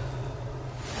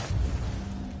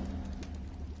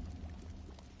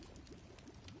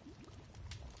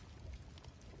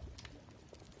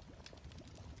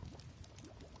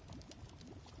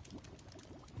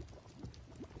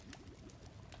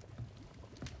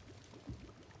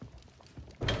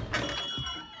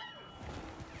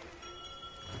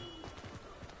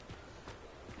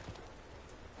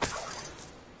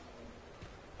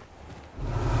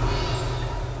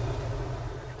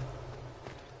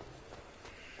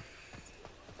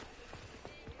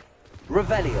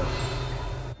 Revelio.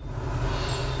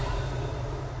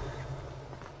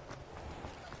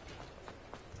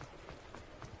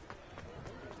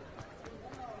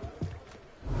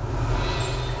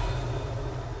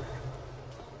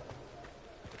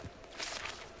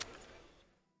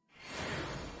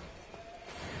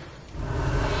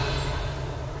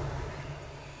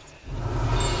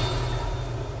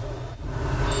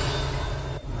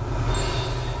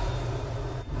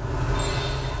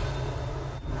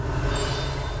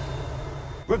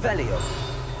 Revelio.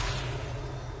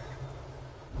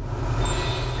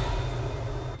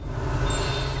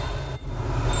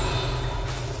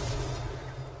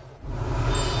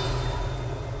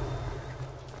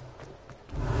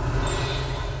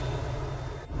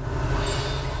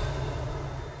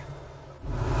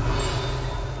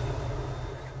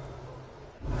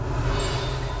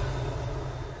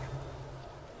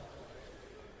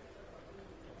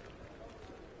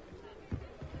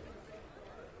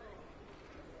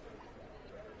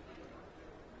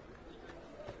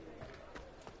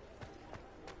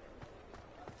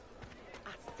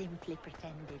 Simply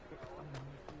pretended that someone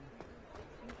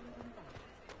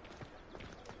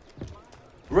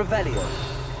was Revelio.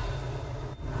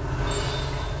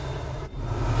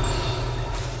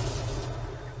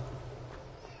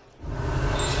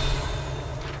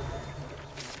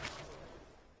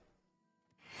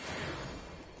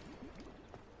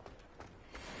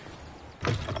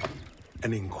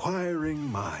 An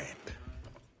inquiring mind.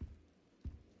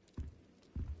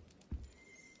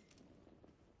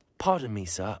 Pardon me,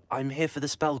 sir. I'm here for the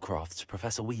spellcrafts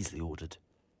Professor Weasley ordered.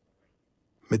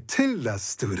 Matilda's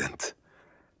student.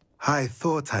 I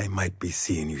thought I might be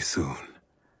seeing you soon.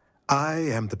 I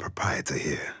am the proprietor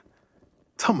here,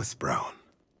 Thomas Brown.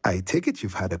 I take it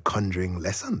you've had a conjuring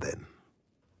lesson then?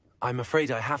 I'm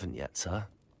afraid I haven't yet, sir.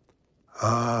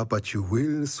 Ah, but you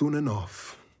will soon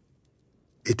enough.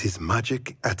 It is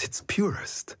magic at its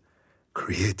purest,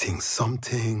 creating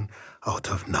something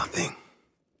out of nothing.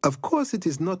 Of course, it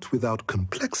is not without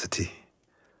complexity,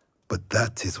 but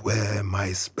that is where my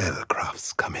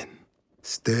spellcrafts come in.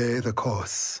 Stay the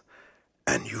course,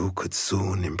 and you could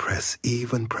soon impress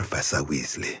even Professor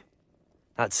Weasley.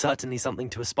 That's certainly something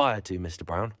to aspire to, Mr.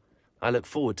 Brown. I look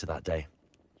forward to that day.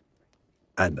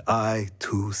 And I,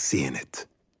 too, seeing it.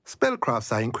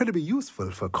 Spellcrafts are incredibly useful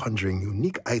for conjuring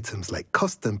unique items like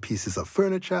custom pieces of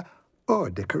furniture or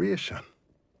decoration.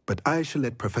 But I shall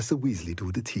let Professor Weasley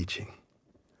do the teaching.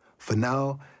 For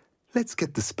now, let's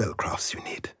get the spellcrafts you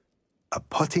need. A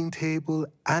potting table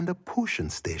and a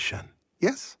potion station,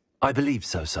 yes? I believe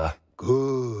so, sir.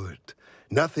 Good.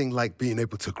 Nothing like being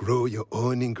able to grow your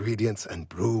own ingredients and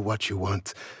brew what you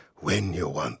want when you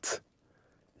want.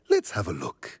 Let's have a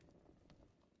look.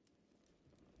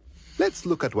 Let's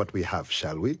look at what we have,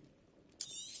 shall we?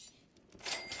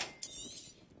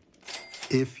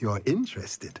 If you're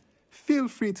interested, feel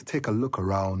free to take a look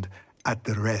around at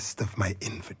the rest of my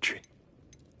inventory.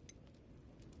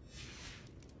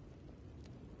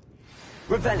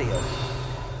 Revelio.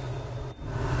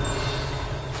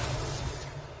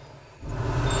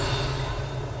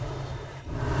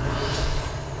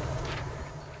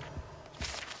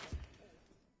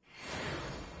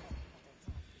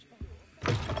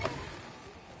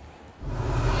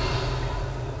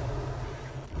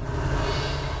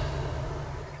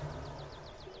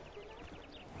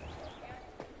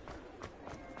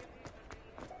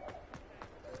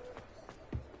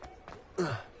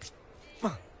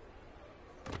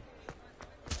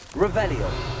 Revelio.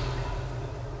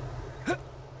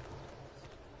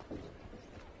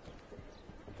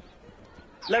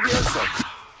 Levioso.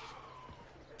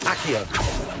 Accio.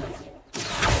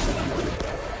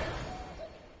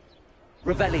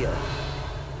 Revelio.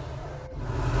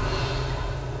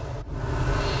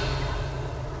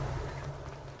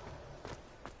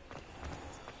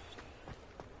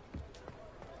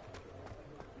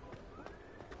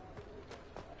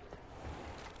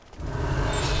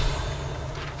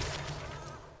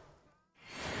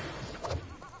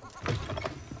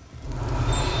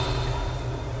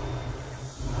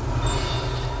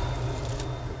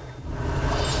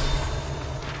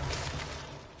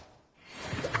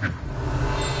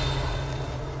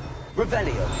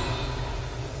 Revelio.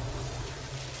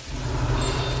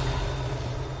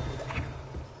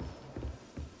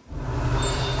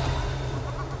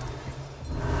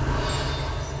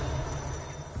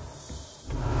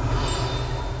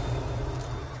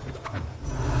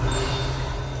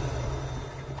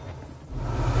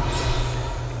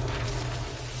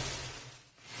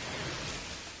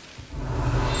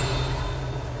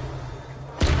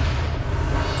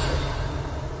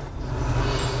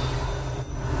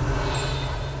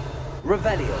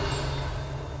 Revelio.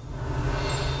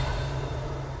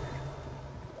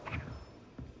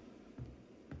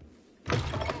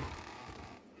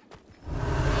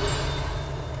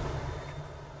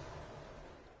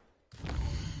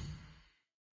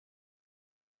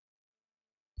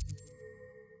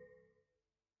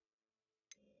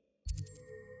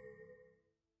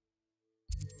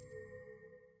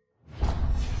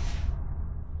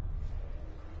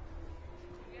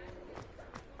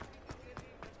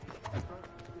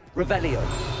 Revelio.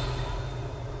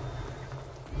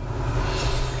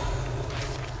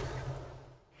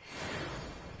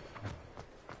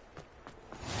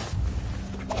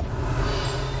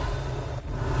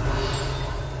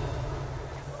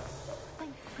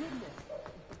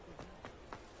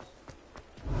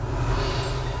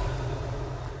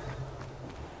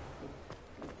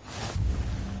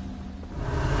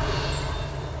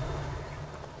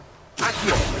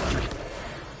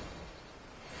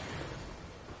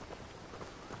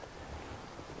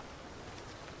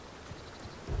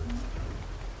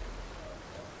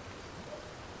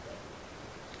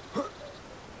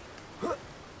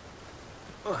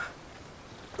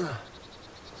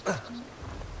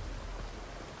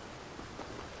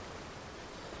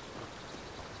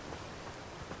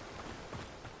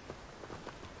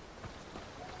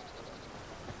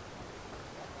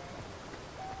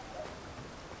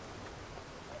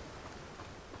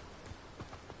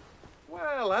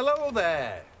 Well, hello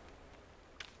there.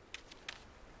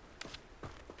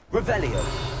 Revelio.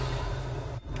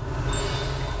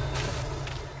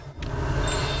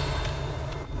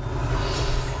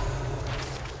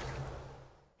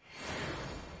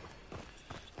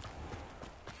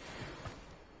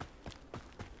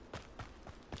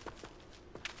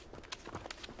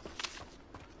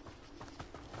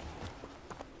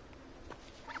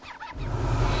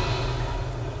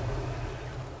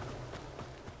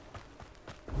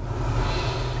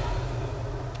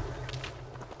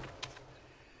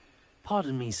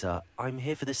 Pardon me, sir. I'm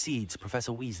here for the seeds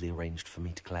Professor Weasley arranged for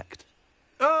me to collect.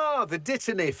 Ah, the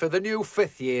dittany for the new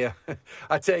 5th year.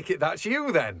 I take it that's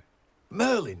you, then.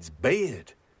 Merlin's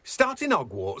beard. Starting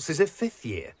Hogwarts as a 5th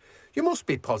year. You must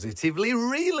be positively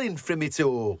reeling from it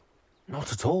all.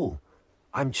 Not at all.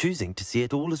 I'm choosing to see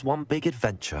it all as one big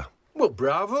adventure. Well,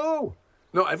 bravo.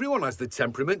 Not everyone has the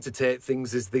temperament to take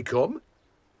things as they come.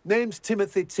 Name's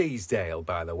Timothy Teasdale,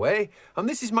 by the way, and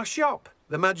this is my shop,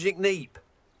 the Magic Neep.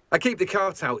 I keep the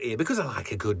cart out here because I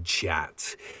like a good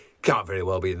chat. Can't very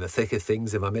well be in the thick of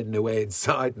things if I'm hidden away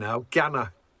inside now, can I?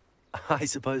 I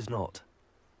suppose not.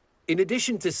 In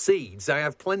addition to seeds, I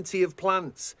have plenty of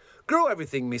plants. Grow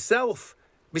everything myself.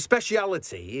 My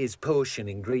speciality is potion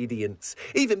ingredients.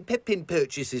 Even Pippin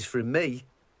purchases from me.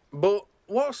 But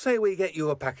what say we get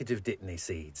you a packet of Dittany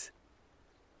seeds?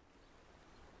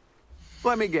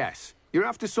 Let me guess. You're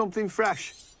after something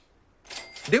fresh.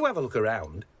 Do have a look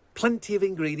around. Plenty of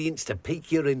ingredients to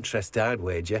pique your interest, I'd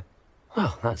wager.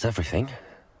 Well, that's everything.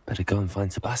 Better go and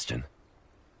find Sebastian.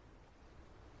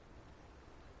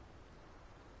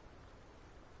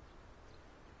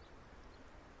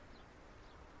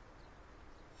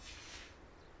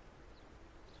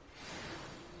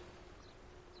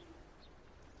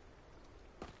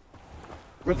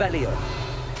 Revelio.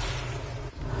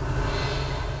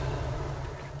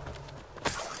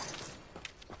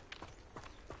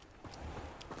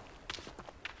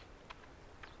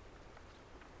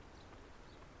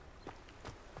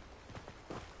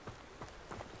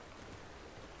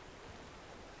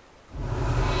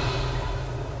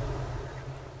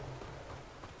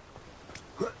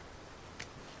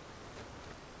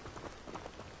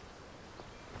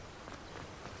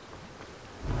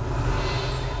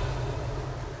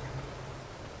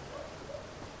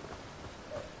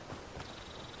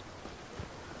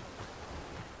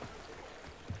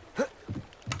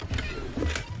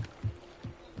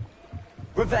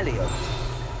 Revelio.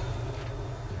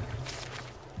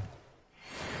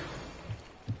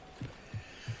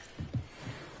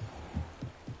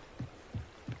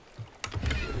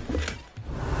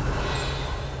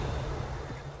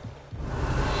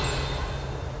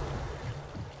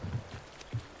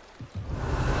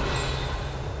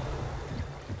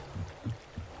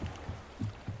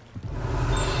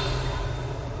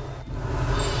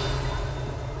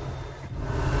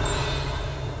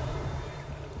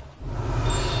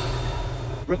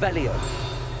 Revelio.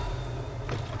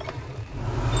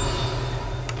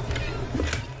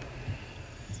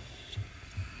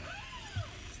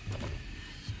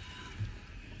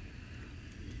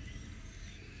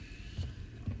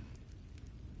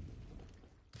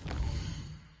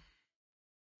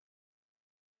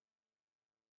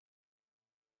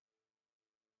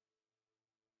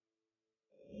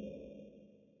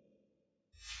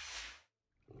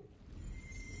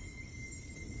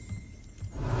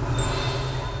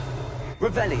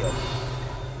 Revelio.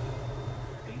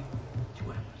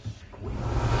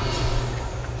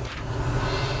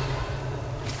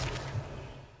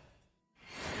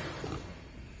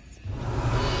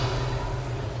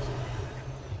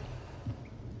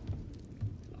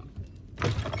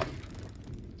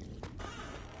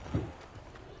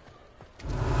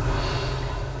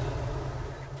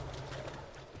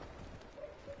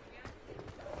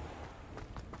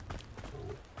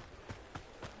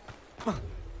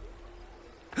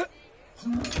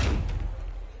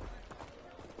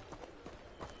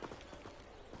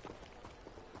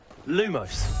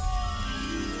 Lumos.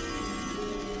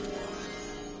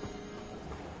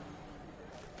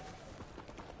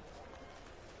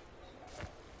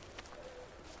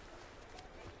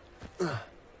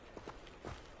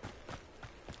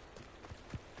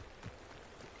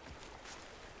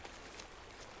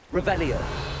 Revelio.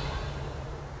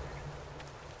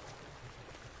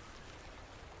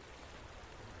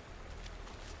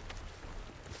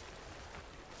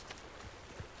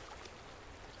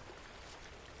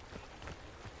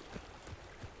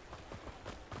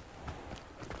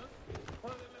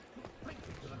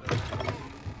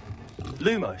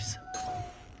 Lumos.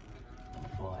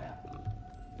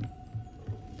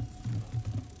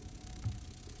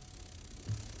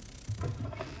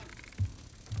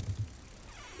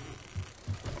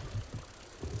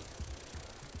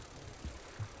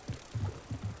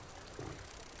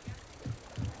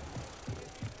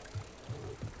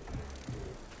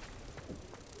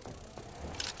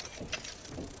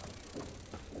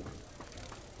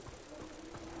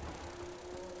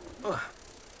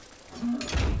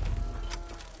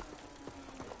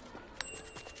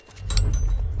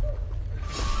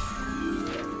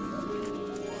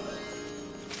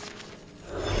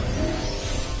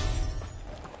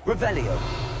 Revelio.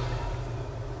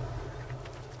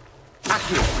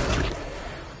 Accio.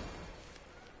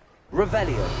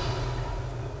 Revelio.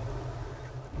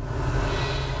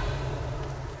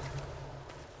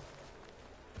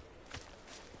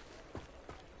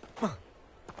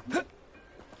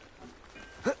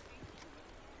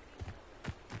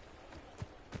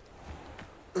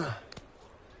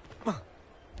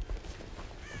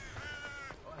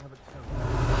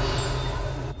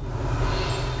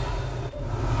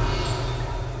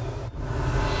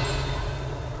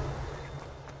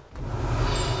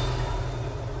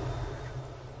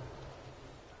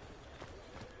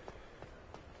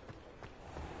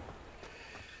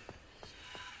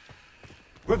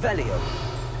 Revelio.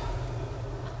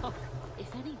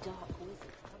 If any dark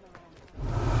wizard come around.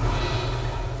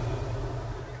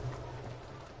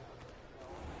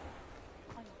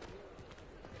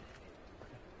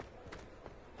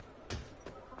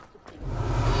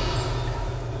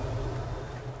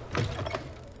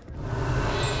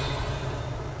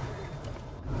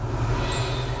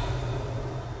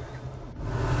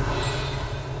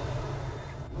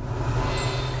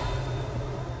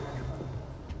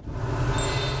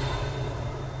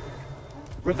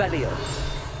 Revelio.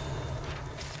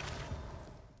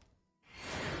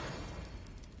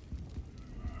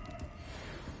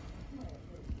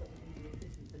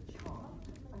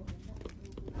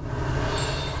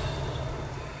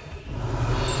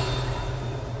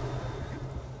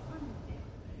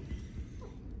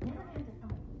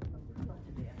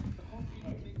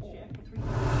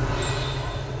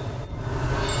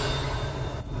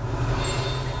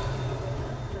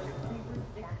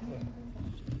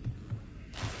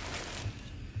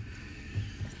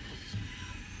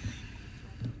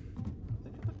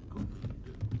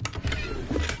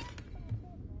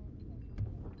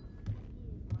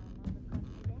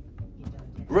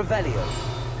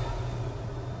 Revelio.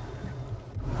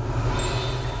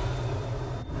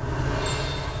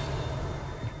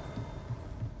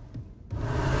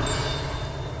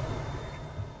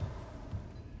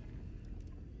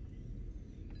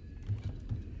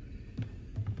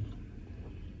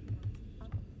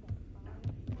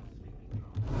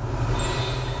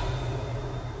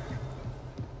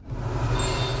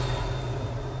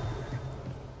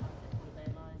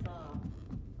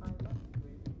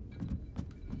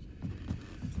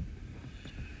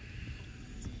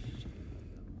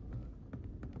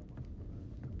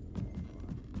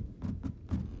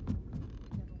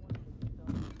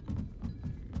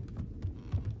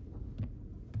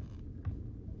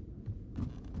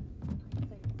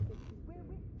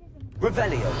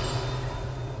 Revelio.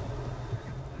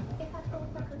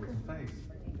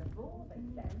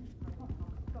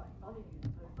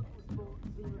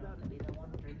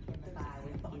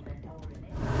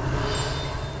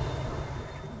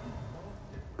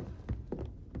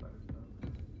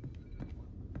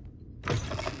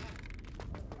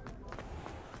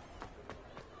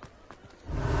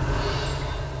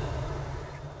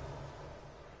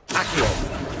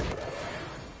 Accio.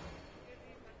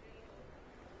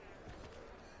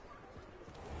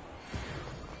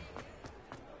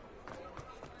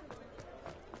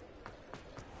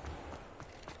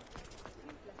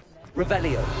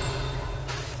 Revelio.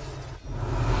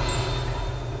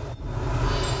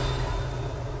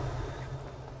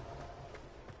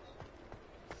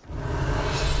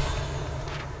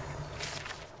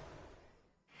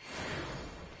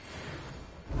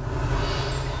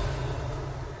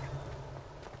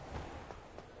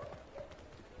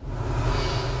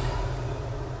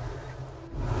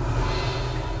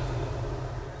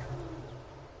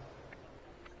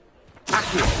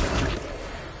 Accio.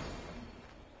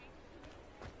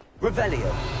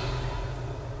 Revelio.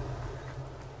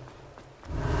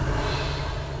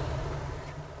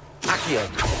 Accio.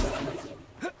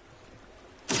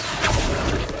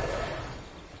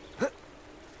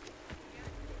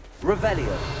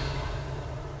 Revelio.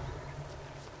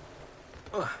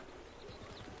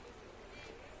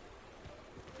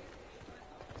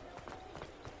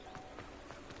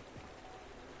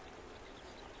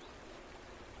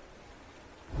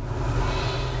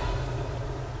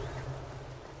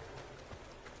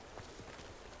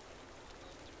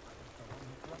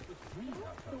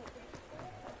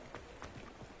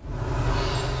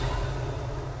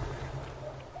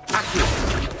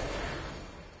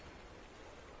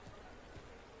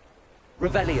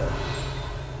 Revelio.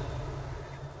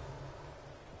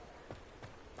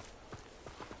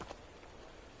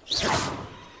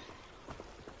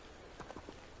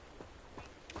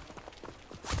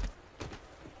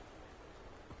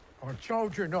 I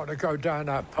told you not to go down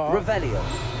that path. Revelio.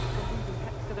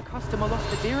 So the customer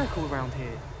lost a deericle round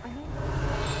here. I know.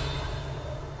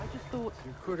 I just thought...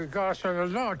 You could have got us in a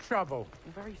lot of trouble.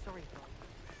 I'm very sorry, sir.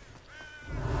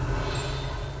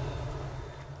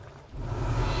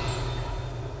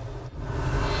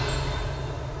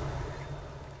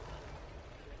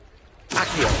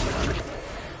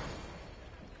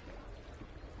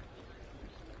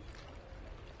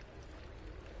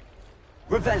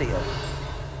 Revelio.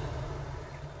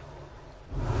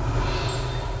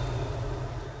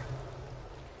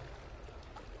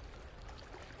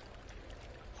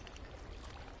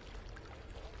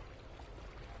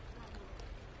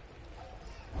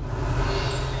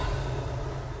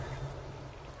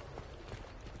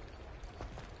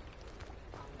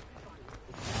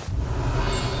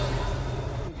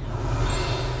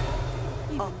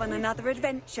 Off on another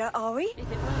adventure, are we? Is it worth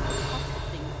the cost of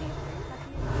things these days?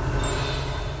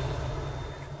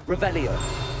 Revelio.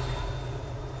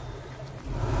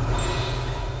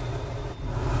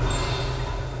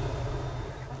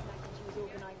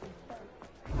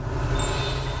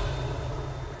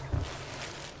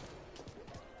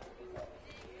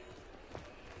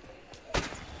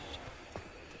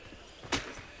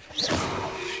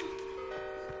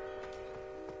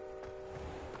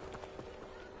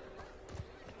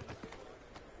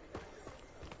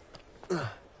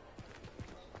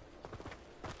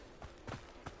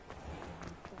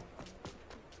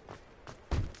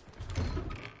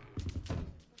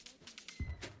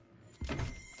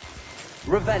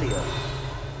 Revelio.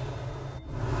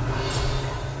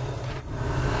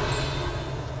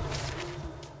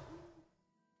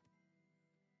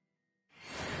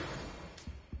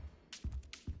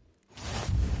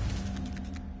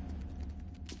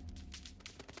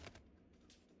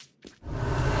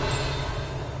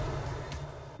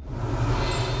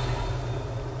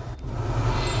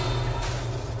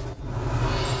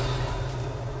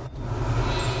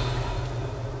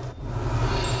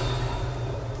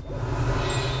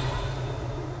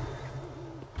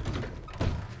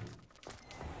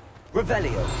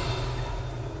 Revelio.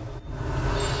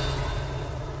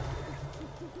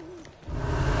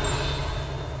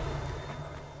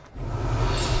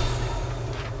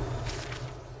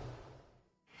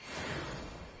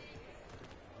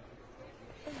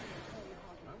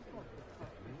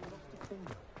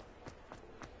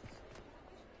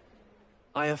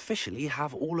 I officially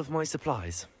have all of my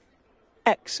supplies.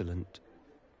 Excellent.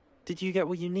 Did you get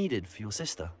what you needed for your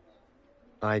sister?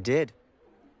 I did.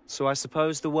 So I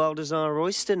suppose the world is our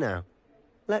oyster now.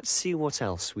 Let's see what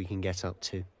else we can get up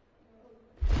to.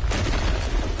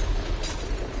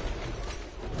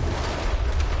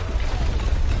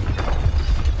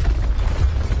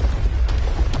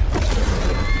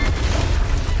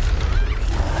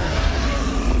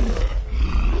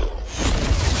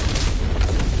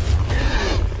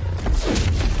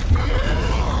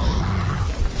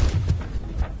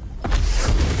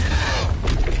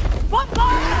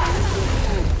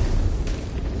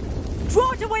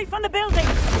 Draw it away from the building!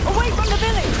 Away from the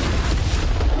village!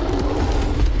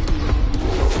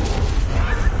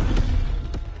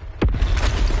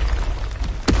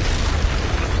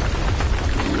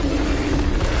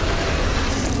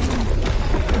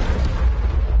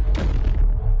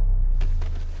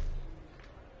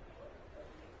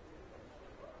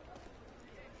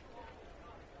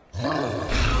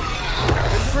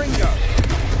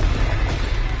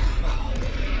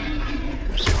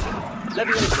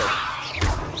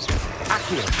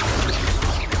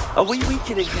 Are we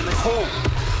weakening him at all?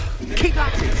 Keep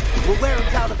at it! We'll wear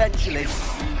him down eventually.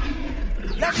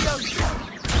 Leviosa!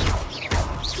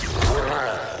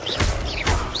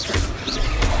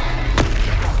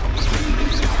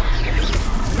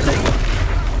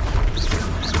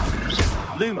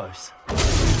 Lumos.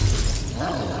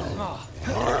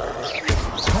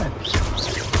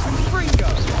 Ringo!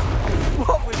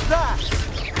 What was that?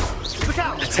 Look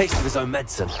out! A taste of his own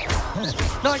medicine.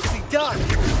 Nicely done!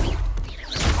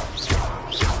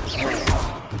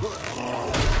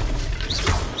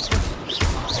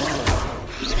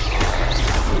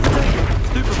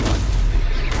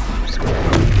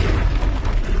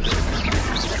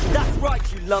 That's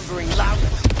right, you lumbering lout.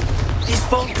 He's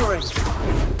faltering.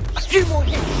 A few more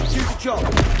hits to do the job.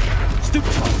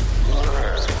 Stupefy.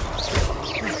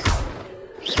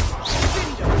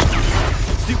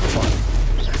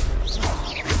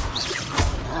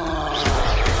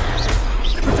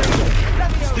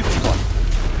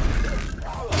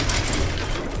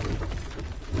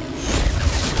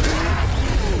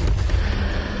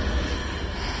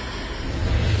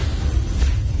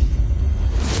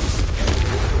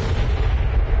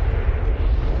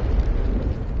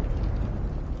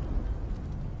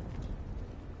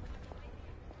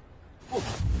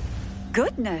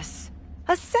 Goodness!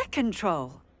 A second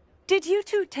troll! Did you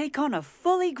two take on a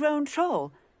fully grown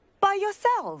troll? By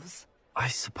yourselves? I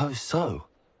suppose so.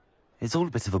 It's all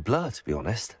a bit of a blur, to be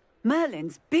honest.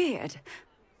 Merlin's beard.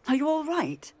 Are you all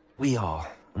right? We are,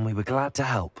 and we were glad to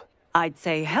help. I'd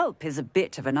say help is a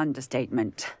bit of an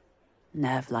understatement.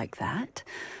 Nerve like that.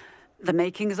 The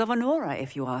makings of an aura,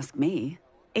 if you ask me.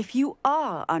 If you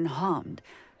are unharmed,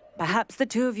 perhaps the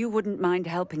two of you wouldn't mind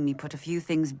helping me put a few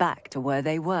things back to where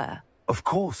they were. Of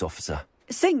course, officer.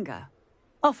 Singer.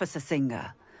 Officer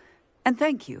Singer. And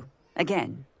thank you,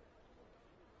 again.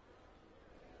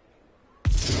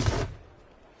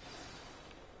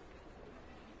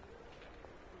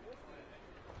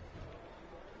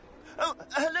 Oh,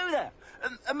 hello there.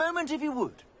 A moment, if you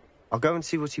would. I'll go and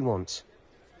see what he wants.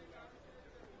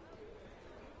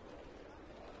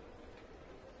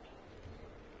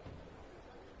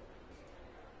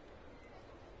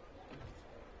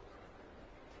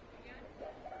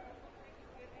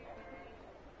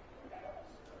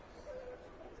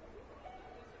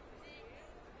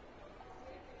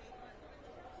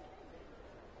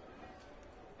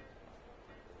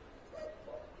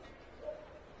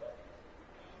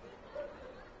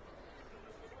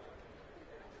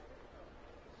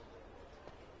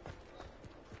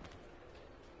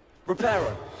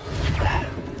 Repairer.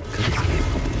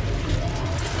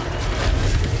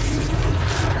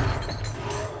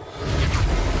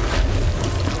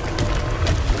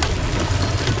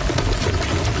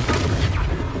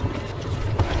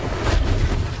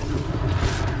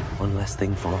 One less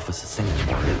thing for Officer Singh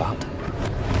to worry about.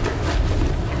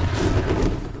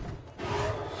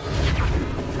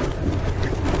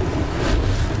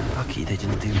 Lucky they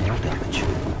didn't do more damage.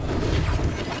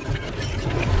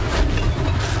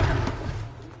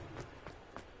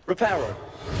 Repairer.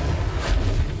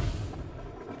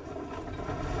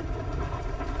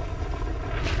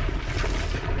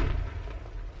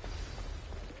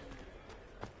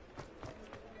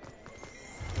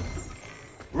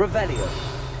 Revelio.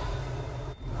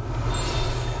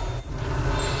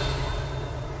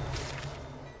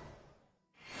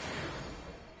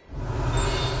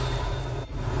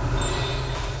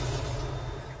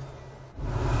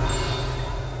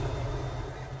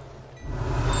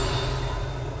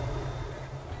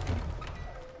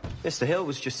 Mr. Hill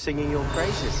was just singing your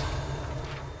praises.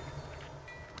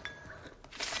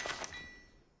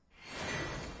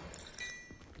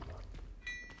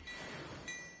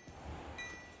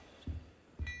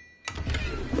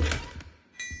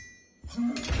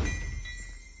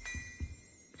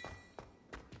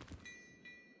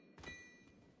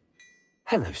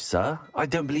 Hello, sir. I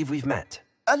don't believe we've met.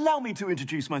 Allow me to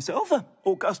introduce myself,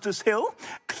 Augustus Hill,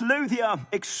 clothier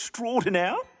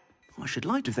extraordinaire. I should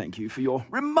like to thank you for your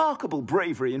remarkable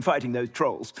bravery in fighting those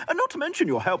trolls, and not to mention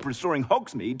your help restoring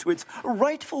Hogsmeade to its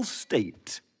rightful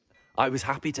state. I was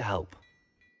happy to help.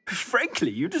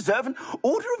 Frankly, you deserve an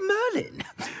Order of Merlin.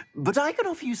 But I can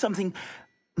offer you something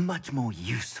much more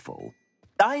useful.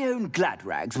 I own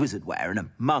Gladrag's wizardware,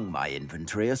 and among my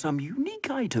inventory are some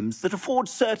unique items that afford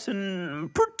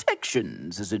certain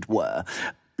protections, as it were.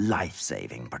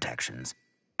 Life-saving protections.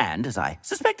 And as I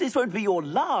suspect this won't be your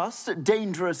last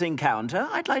dangerous encounter,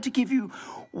 I'd like to give you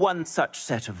one such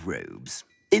set of robes,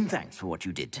 in thanks for what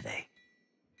you did today.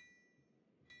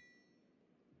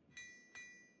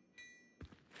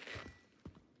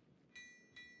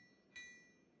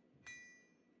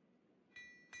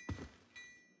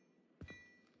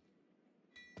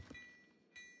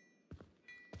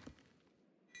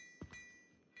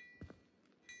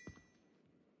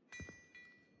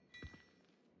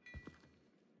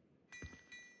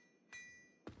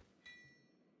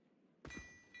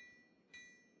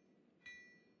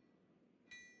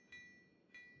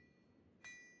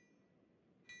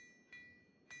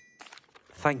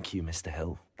 Thank you, Mr.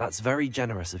 Hill. That's very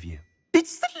generous of you.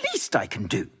 It's the least I can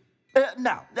do.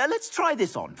 Now, let's try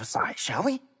this on for size, shall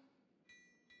we?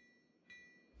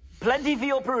 Plenty for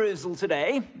your perusal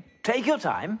today. Take your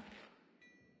time.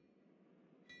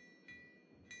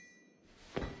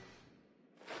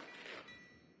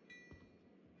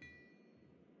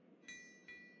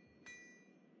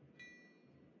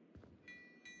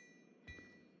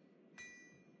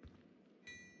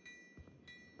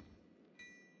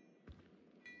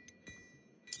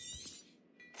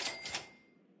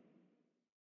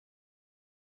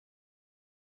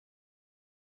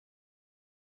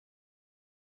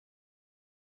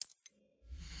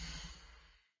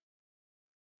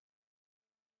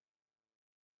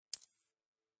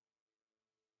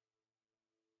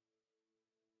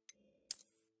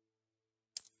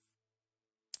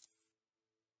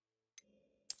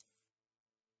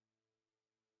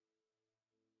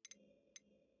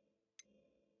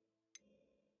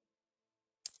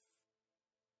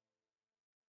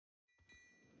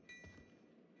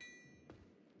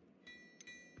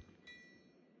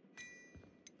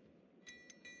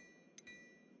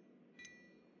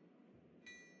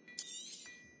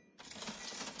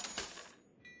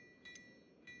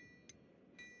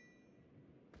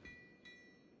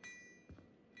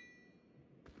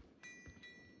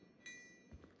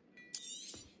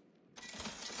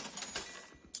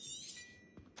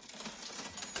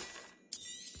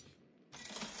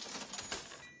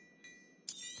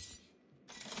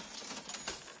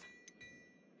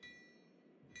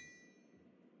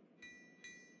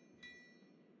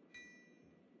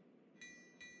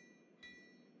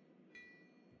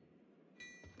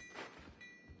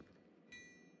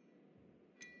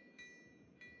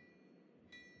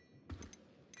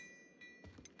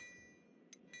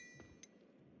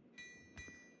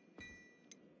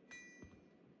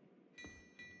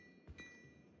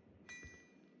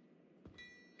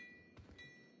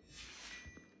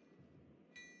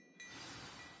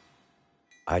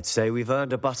 I'd say we've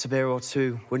earned a butterbeer or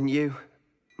two, wouldn't you?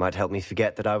 Might help me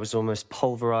forget that I was almost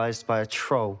pulverized by a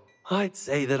troll. I'd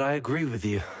say that I agree with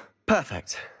you.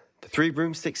 Perfect. The 3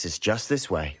 broomsticks is just this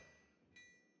way.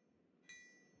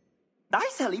 I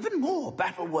sell even more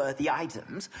battle-worthy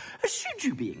items, should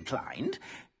you be inclined.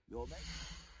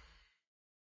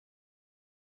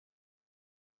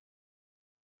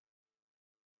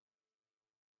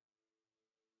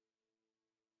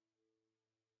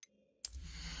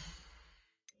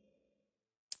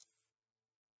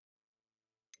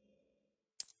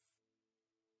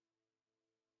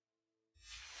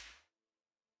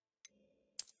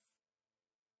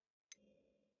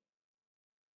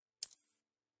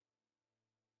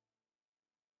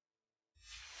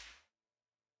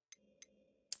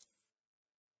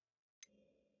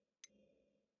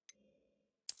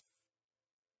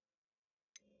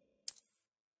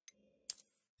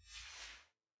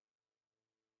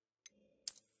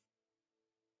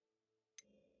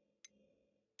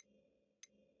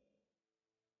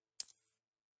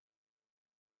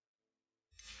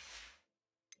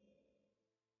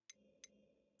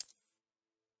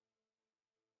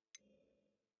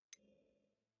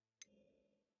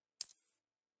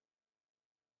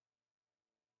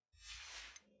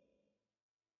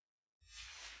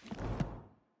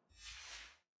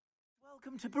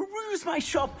 Welcome to peruse my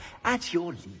shop at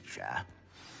your leisure.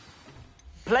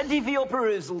 Plenty for your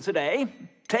perusal today.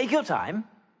 Take your time.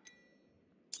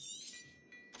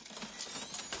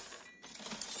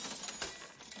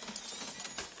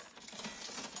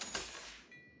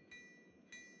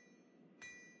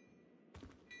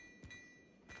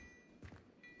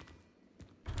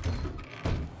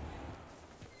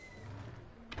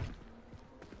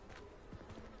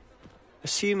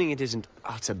 Assuming it isn't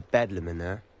utter bedlam in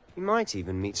there, you might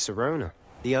even meet Sirona,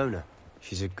 the owner.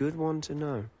 She's a good one to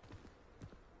know.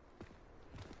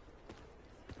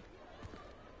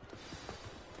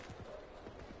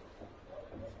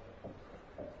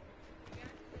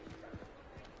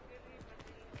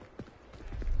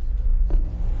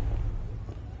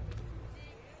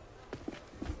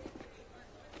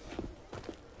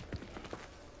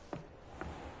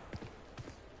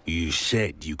 You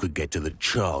said you could get to the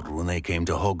child when they came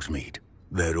to Hogsmeade.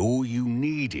 That all you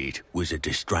needed was a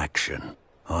distraction.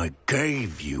 I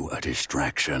gave you a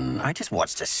distraction. I just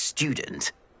watched a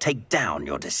student take down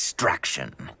your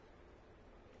distraction.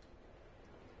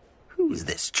 Who's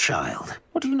this child?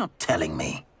 What are you not telling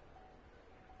me?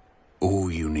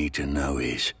 All you need to know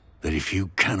is that if you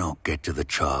cannot get to the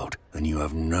child, then you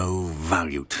have no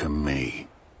value to me.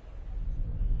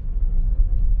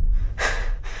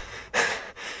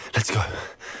 Let's go.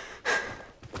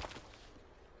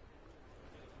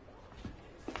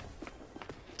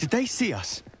 Did they see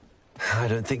us? I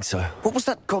don't think so. What was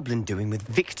that goblin doing with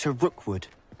Victor Rookwood?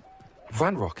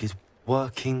 Ranrock is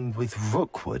working with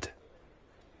Rookwood.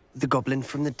 The goblin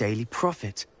from the Daily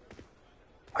Prophet.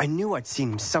 I knew I'd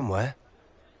seen him somewhere.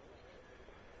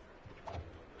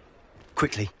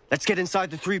 Quickly, let's get inside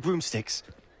the 3 broomsticks.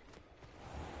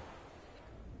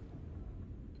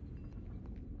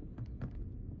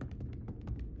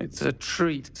 It's a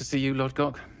treat to see you,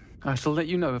 Lodgok. I shall let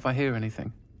you know if I hear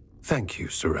anything. Thank you,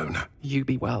 Sirona. You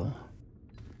be well.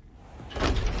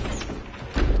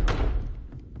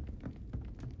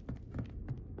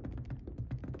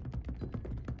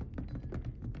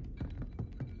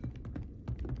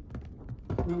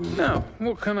 Now,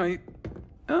 what can I...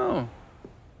 Oh,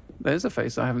 there's a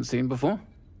face I haven't seen before.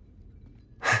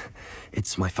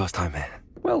 It's my first time here.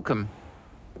 Welcome.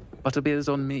 Butterbeer's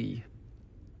on me.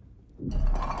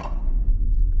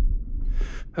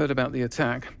 Heard about the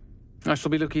attack. I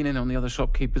shall be looking in on the other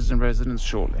shopkeepers and residents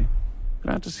shortly.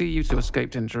 Glad to see you two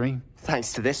escaped injury.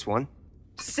 Thanks to this one.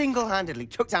 Single-handedly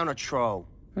took down a troll.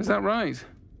 Is that right?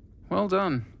 Well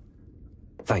done.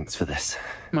 Thanks for this.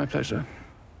 My pleasure.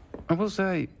 I will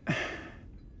say,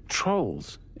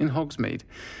 trolls in Hogsmeade.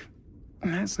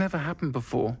 That's never happened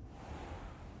before.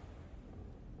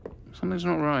 Something's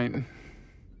not right.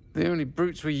 The only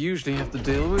brutes we usually have to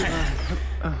deal with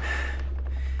are...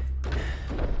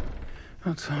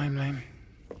 How timely.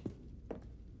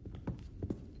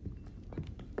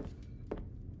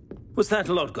 Was that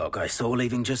Lodgok I saw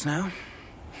leaving just now?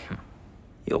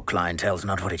 Your clientele's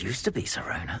not what it used to be,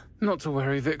 Sirona. Not to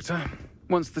worry, Victor.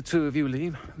 Once the 2 of you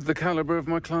leave, the caliber of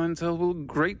my clientele will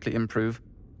greatly improve.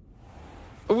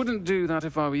 I wouldn't do that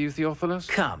if I were you, Theophilus.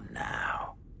 Come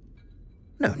now.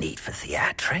 No need for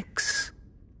theatrics.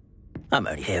 I'm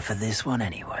only here for this one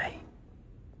anyway.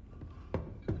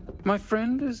 My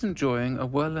friend is enjoying a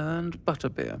well-earned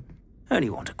butterbeer.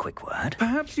 Only want a quick word.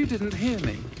 Perhaps you didn't hear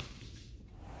me.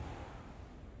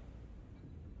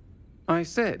 I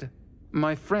said,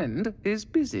 my friend is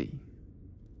busy.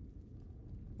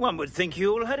 One would think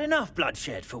you all had enough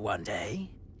bloodshed for one day.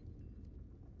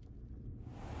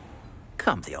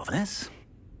 Come, Theophilus.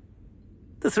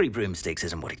 The Three Broomsticks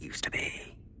isn't what it used to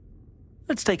be.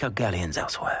 Let's take our galleons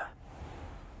elsewhere.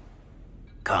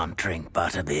 Can't drink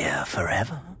butterbeer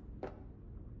forever.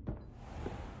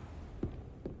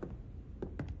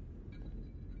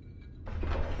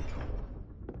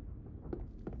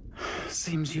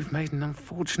 Seems you've made an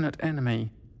unfortunate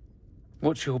enemy.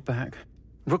 Watch your back.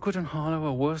 Rookwood and Harlow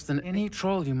are worse than any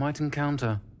troll you might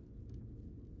encounter.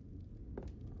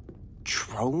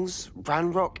 Trolls?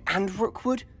 Ranrock and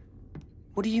Rookwood?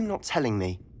 What are you not telling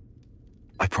me?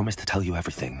 I promised to tell you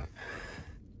everything,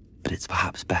 but it's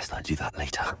perhaps best I do that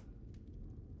later.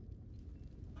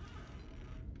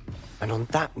 And on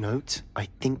that note, I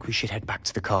think we should head back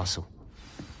to the castle.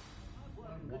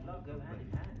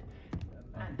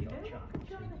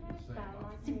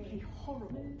 Simply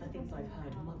horrible, the things I've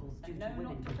heard muggles do to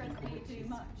women to think are witches. Too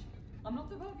much. I'm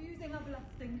not above using a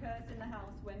blasting curse in the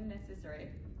house when necessary.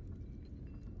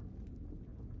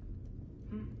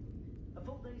 A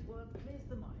full day's work clears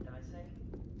the mind, I say.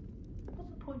 What's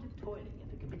the point of toiling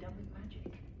if it can be done with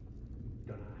magic?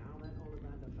 Don't know how that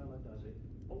Ollivander fella does it.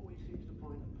 Always seems to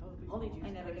find a perfect...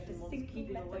 I never get to sinking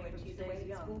letter when she's away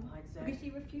at school, because she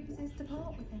refuses to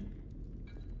part with him.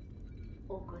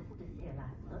 Augustus here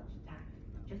has such tact.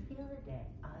 Just the other day,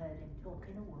 I heard him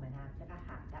talking a woman out of a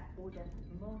hat that would have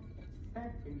most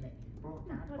certainly brought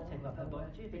out all of her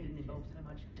work. It didn't involve so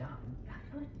much dung. I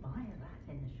could buy a rat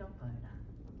in the shop owner.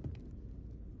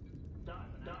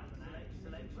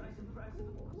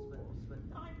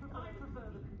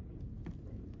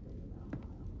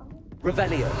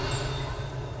 Revelio.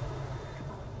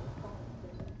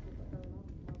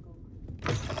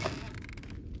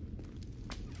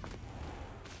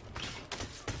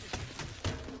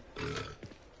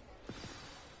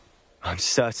 I'm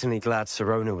certainly glad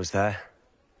Sirona was there.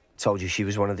 Told you she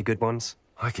was one of the good ones.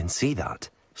 I can see that.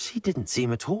 She didn't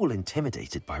seem at all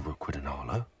intimidated by Rookwood and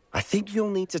Harlow. I think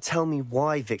you'll need to tell me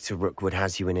why Victor Rookwood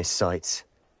has you in his sights.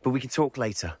 But we can talk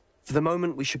later. For the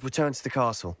moment, we should return to the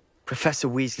castle. Professor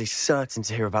Weasley's certain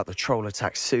to hear about the troll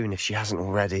attack soon if she hasn't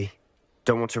already.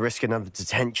 Don't want to risk another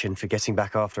detention for getting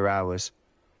back after hours.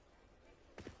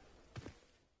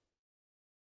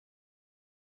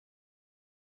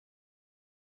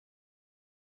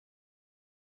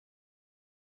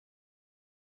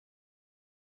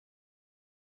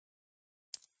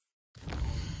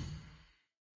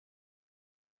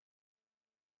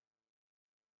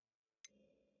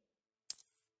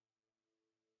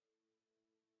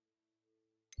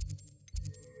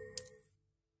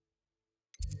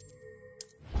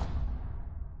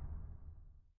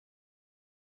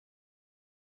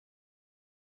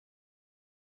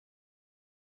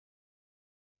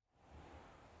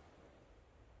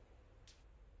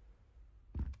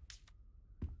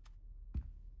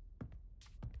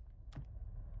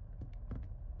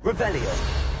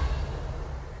 Revelio.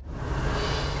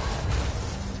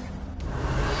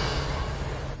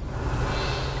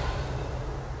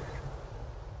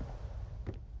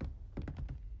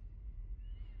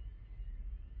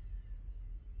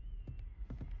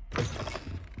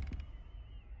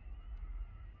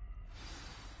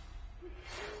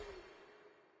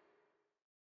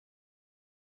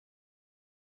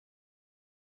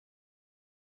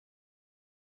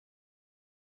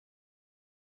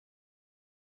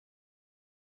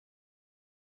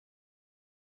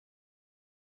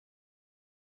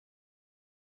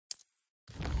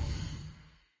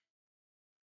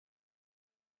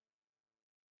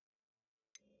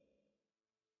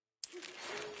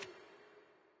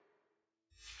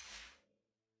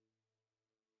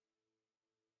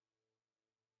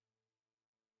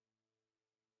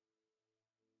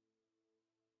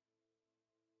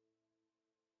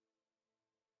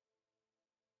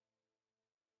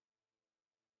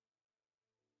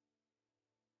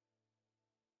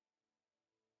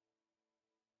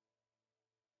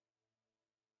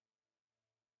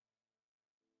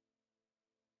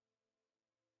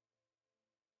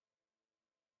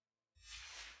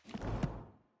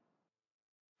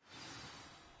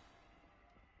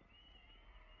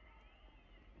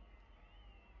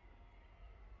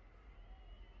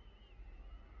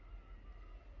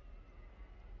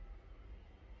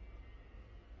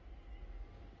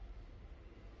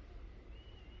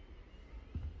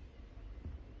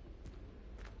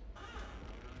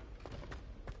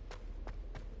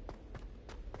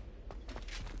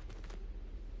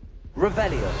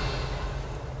 Revelio.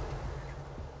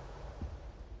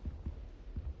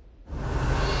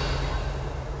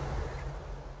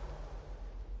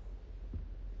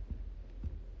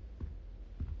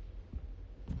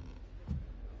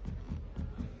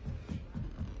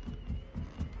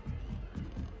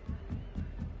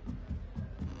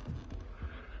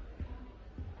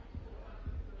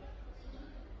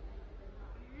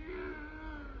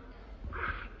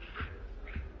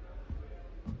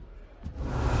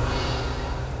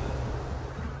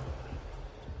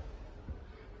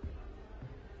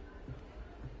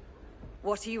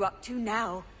 What are you up to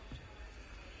now?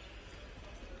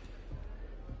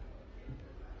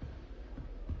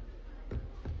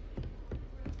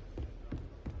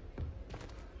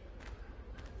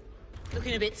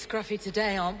 Looking a bit scruffy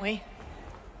today, aren't we?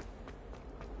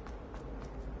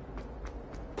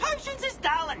 Potions is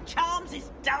dull and charms is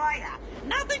dire.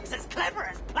 Nothing's as clever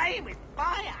as playing with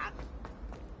fire.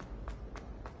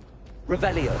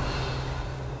 Revelio.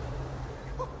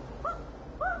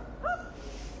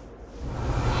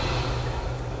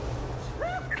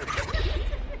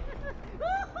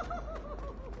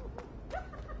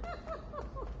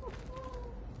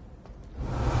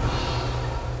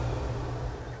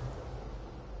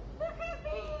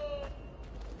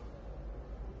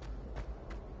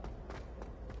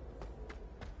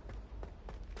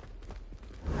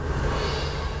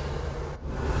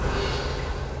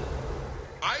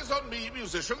 Eyes on me,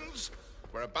 musicians.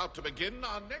 We're about to begin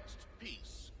our next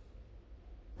piece.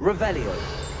 Revelio.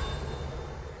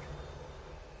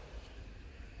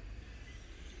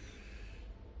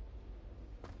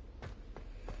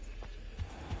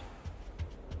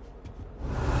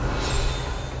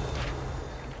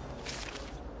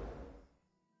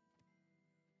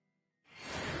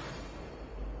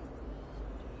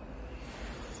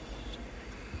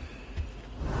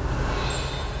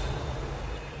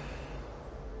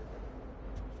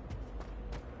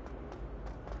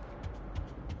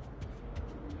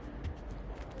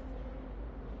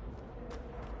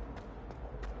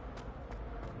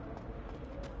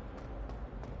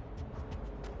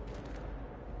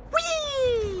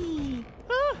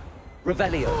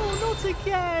 Revelio. Oh, not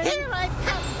again! Here I've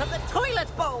come from the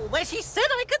toilet bowl where she said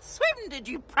I could swim, did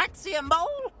you praxia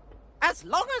mole? As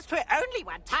long as 'twere only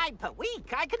one time per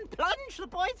week, I can plunge the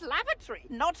boys' lavatory,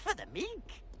 not for the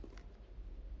meek.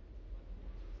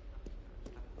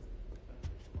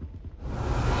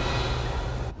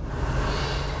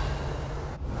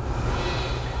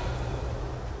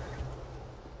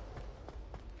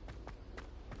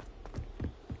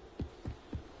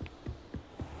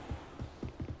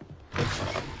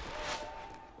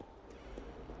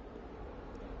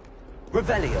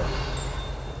 Revelio.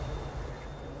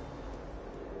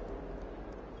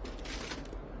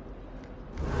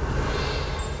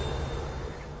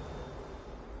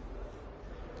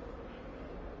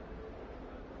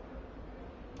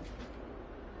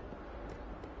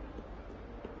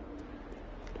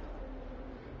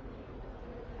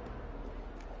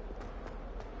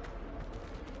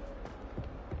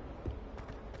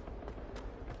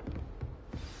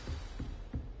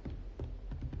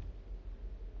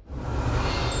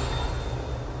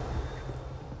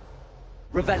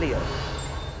 Revelio.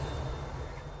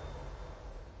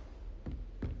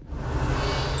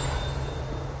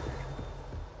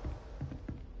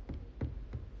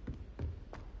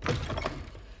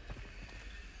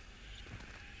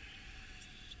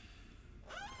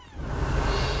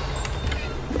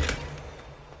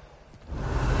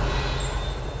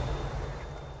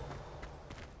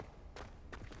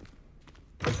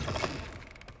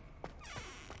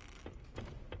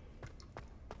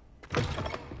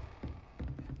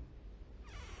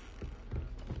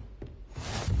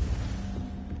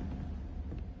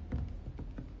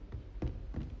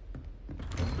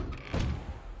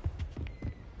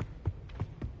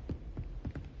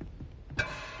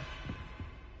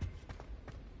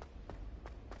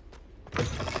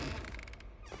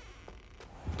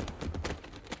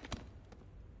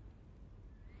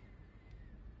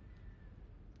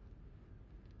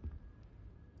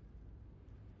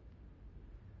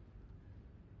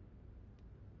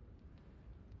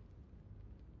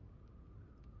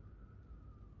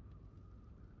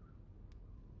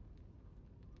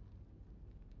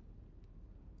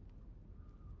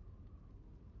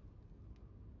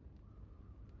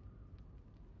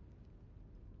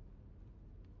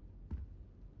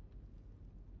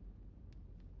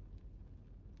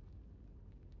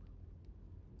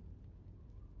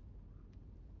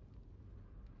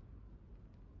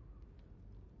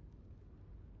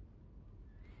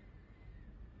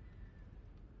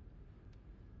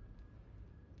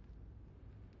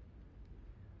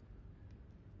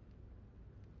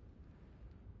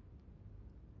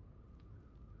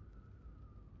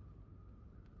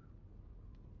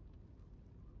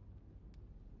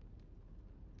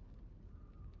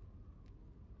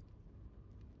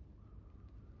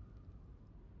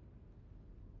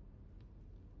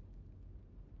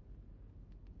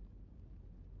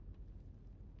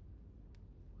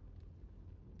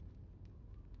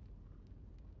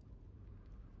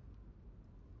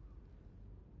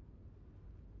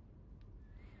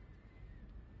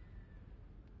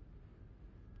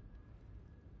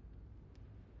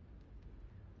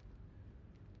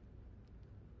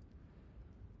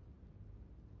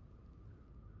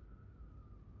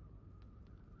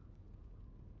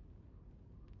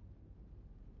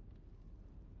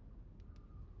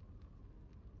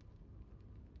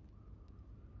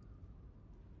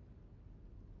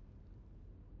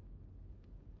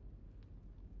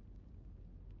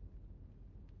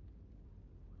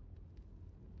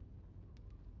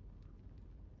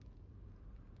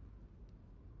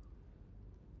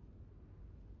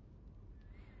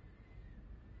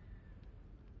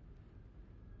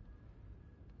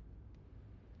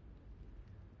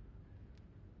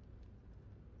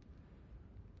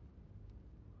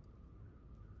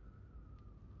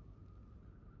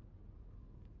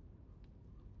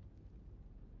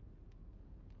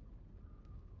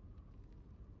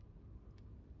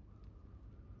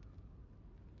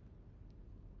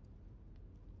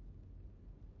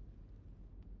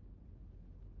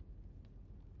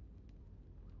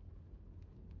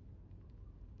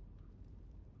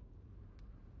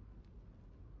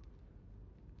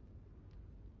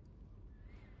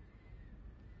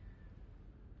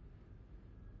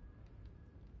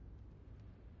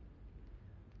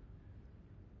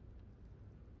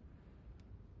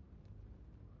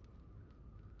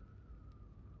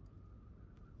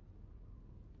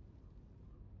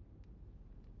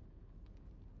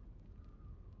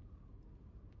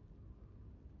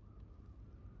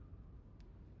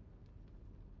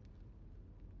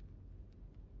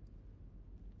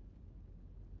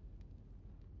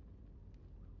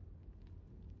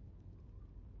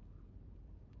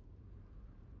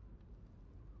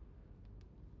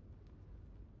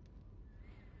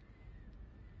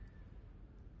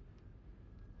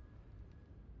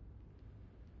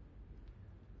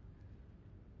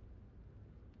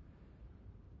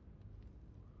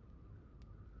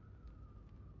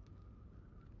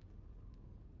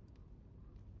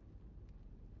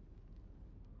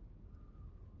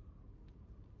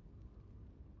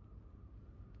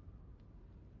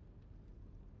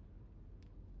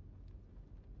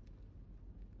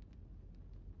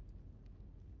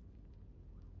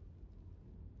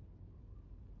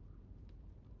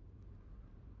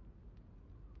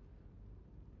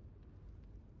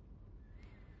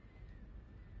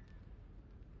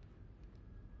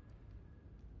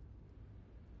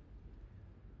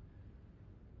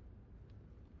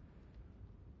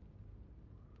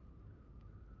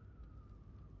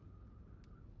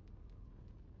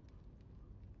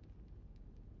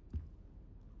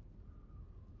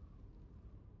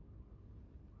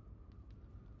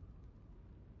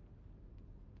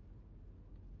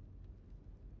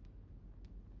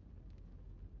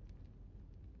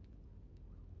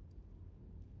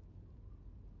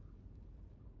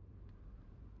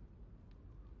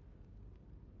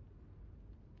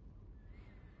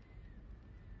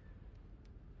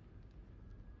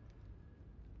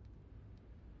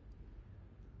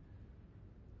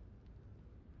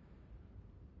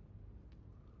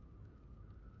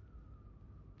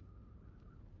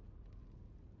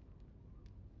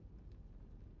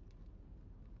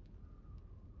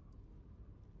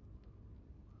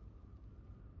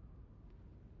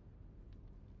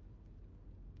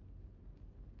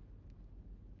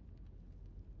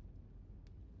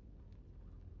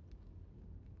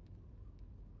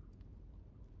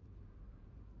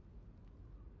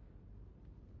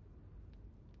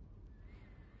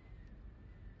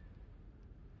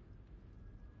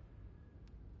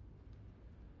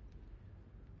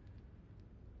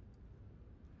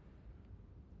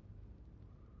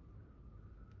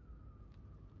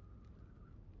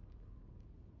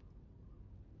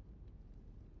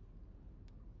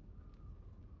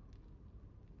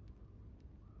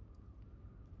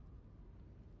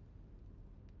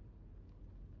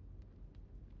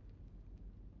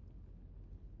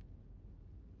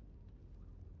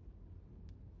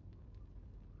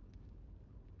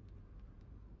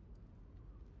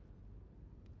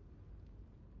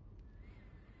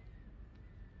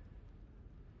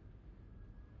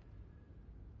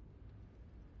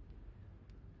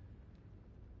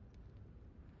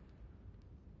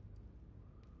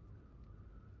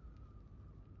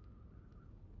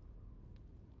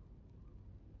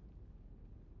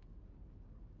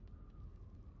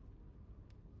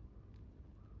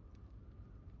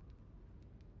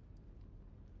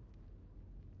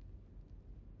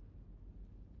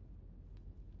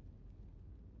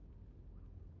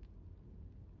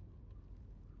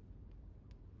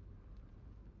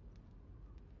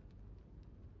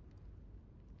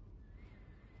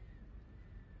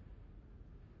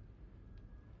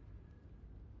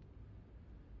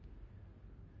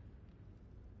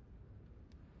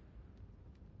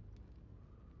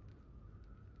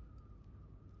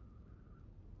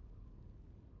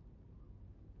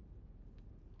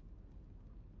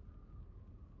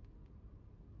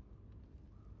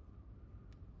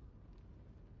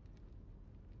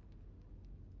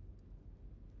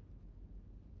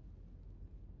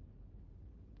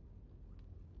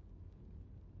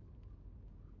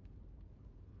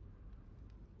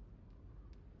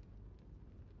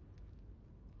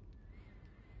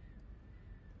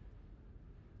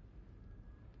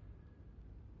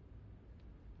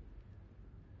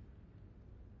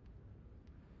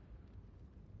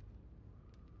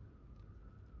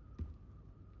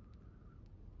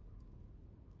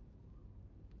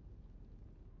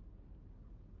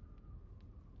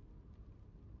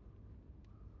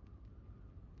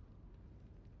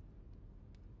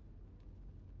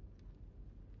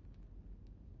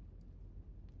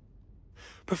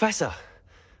 Professor,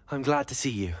 I'm glad to see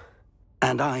you.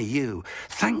 And I you.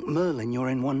 Thank Merlin you're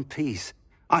in one piece.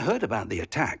 I heard about the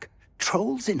attack.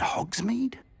 Trolls in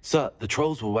Hogsmeade? Sir, the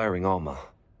trolls were wearing armor.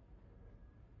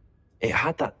 It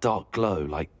had that dark glow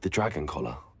like the dragon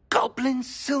collar. Goblin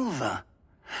silver.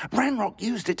 Ranrock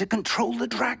used it to control the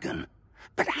dragon.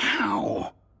 But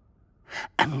how?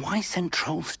 And why send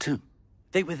trolls too?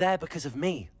 They were there because of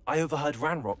me. I overheard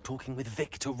Ranrock talking with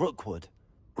Victor Rookwood.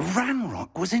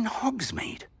 Ranrock was in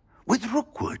Hogsmeade? With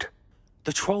Rookwood?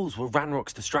 The trolls were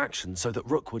Ranrock's distraction so that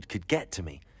Rookwood could get to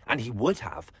me. And he would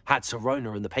have, had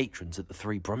Sirona and the patrons at the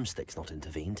Three Broomsticks not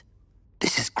intervened.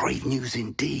 This is grave news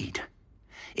indeed.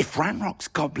 If Ranrock's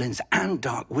goblins and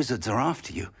dark wizards are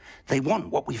after you, they want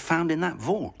what we found in that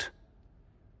vault.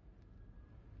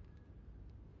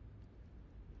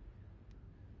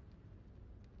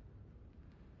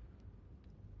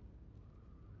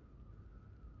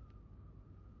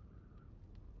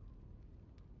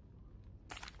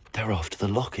 They're after the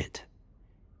locket.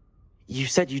 You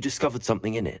said you discovered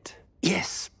something in it.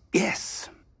 Yes.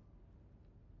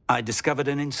 I discovered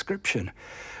an inscription.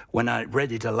 When I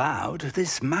read it aloud,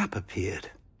 this map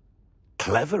appeared.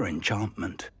 Clever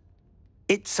enchantment.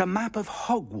 It's a map of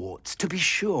Hogwarts, to be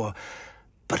sure,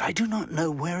 but I do not know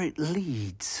where it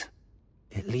leads.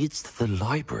 It leads to the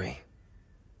library.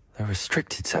 The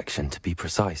restricted section, to be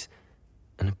precise,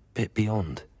 and a bit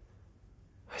beyond.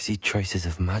 I see traces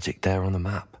of magic there on the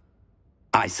map.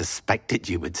 I suspected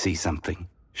you would see something.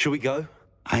 Shall we go?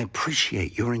 I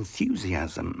appreciate your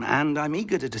enthusiasm, and I'm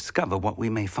eager to discover what we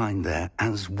may find there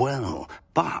as well.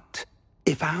 But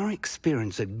if our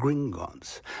experience at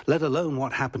Gringotts, let alone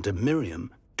what happened to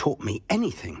Miriam, taught me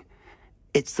anything,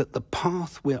 it's that the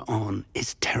path we're on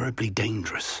is terribly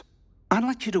dangerous. I'd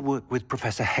like you to work with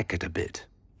Professor Hecat a bit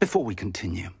before we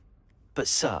continue. But,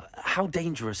 sir, how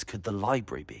dangerous could the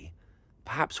library be?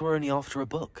 Perhaps we're only after a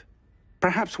book.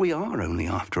 Perhaps we are only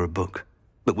after a book,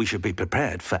 but we should be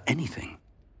prepared for anything.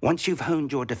 Once you've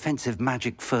honed your defensive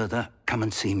magic further, come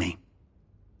and see me.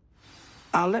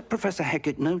 I'll let Professor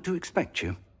Hecat know to expect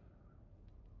you.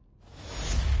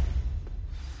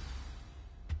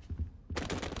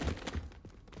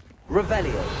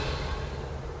 Revelio.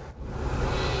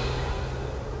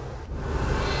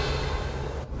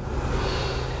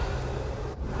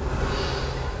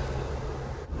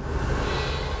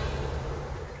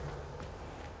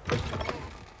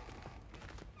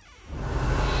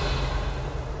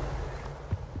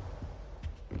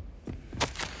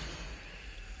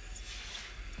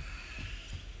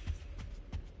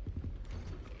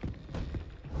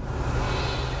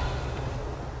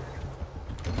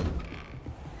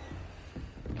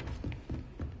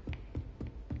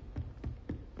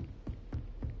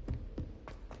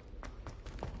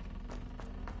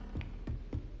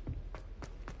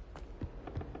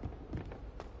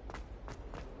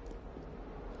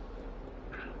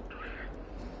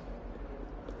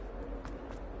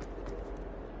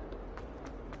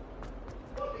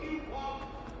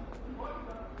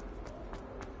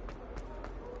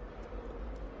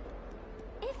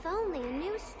 If only a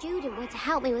new student were to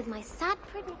help me with my sad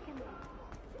predicament.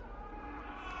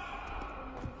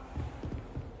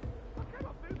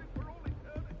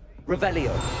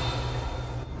 Revelio.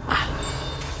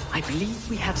 I believe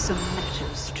we have some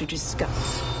matters to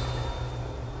discuss.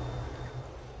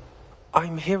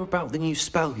 I'm here about the new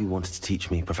spell you wanted to teach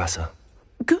me, Professor.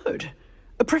 Good.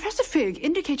 Professor Fig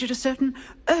indicated a certain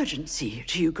urgency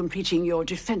to you completing your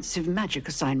defensive magic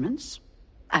assignments.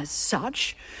 As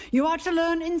such, you are to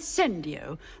learn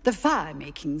Incendio, the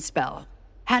fire-making spell,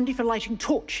 handy for lighting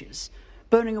torches,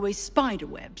 burning away spider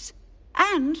webs,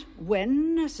 and,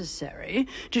 when necessary,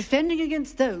 defending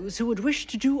against those who would wish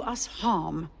to do us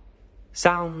harm.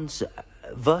 Sounds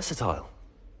versatile.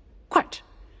 Quite.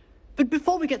 But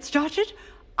before we get started,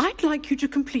 I'd like you to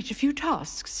complete a few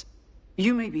tasks.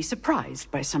 You may be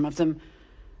surprised by some of them.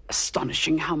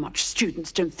 Astonishing how much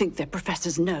students don't think their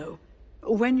professors know.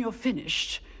 When you're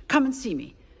finished, come and see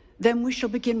me. Then we shall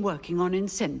begin working on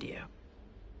Incendio.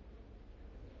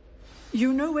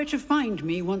 You know where to find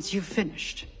me once you've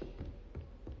finished.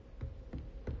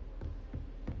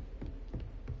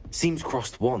 Seems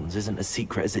crossed wands isn't as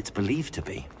secret as it's believed to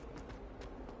be.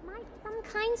 Might some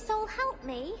kind soul help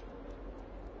me?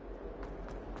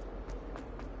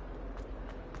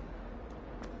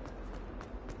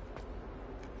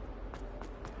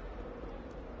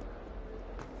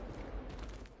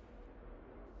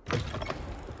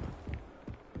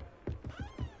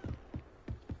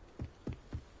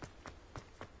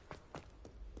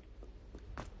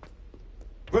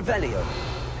 Revelio.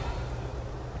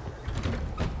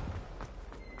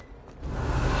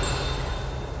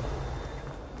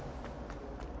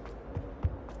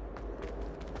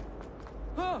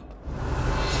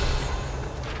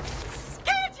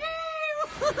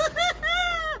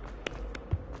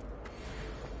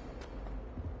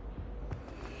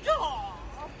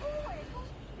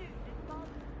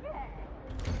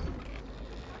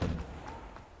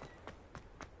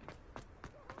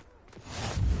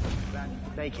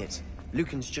 Take it.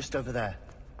 Lucan's just over there.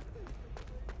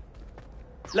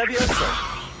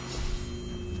 Leviosa!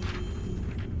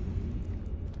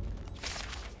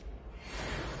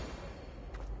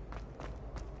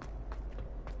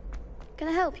 Can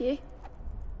I help you?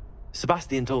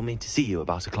 Sebastian told me to see you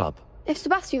about a club. If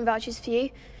Sebastian vouches for you,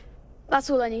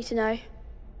 that's all I need to know.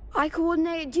 I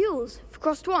coordinate duels for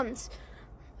crossed wands.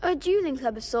 A dueling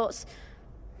club of sorts.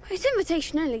 It's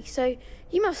invitation only, so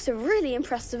you must have really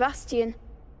impressed Sebastian.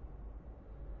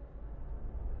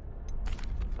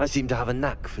 I seem to have a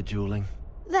knack for dueling.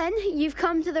 Then you've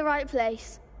come to the right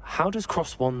place. How does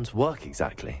cross wands work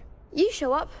exactly? You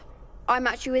show up, I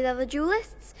match you with other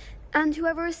duelists, and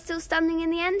whoever is still standing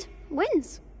in the end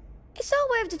wins. It's our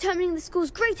way of determining the school's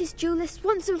greatest duelist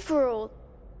once and for all.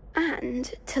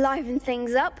 And to liven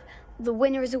things up, the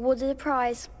winner is awarded a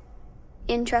prize.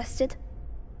 Interested?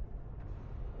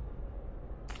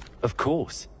 Of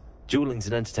course. Dueling's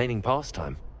an entertaining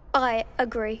pastime. I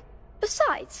agree.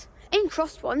 Besides, in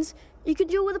crossed ones, you can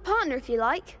duel with a partner if you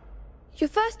like. Your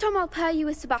first time I'll pair you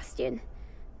with Sebastian.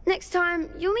 Next time,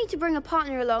 you'll need to bring a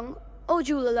partner along, or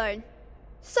duel alone.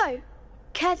 So,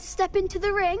 care to step into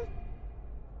the ring?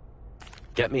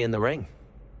 Get me in the ring.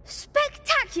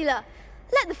 Spectacular!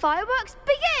 Let the fireworks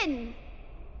begin!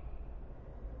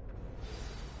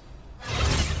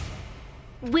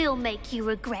 We'll make you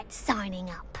regret signing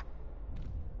up.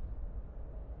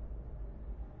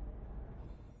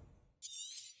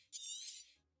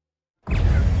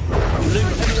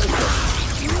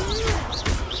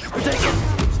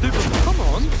 Come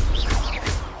on!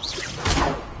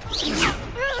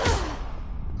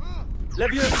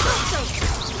 Leviosa!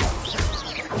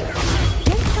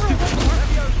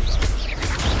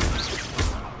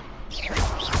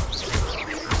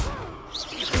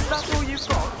 Is that all you've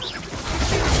got?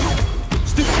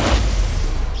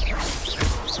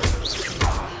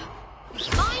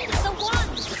 Mind the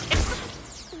one!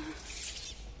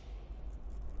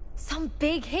 Some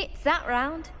big hits that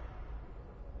round.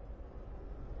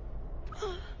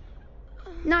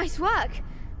 Nice work.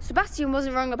 Sebastian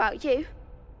wasn't wrong about you.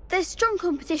 There's strong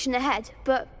competition ahead,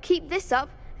 but keep this up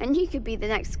and you could be the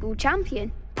next school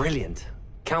champion. Brilliant.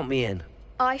 Count me in.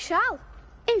 I shall.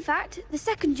 In fact, the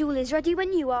second duel is ready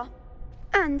when you are.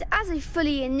 And as a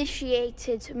fully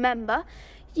initiated member,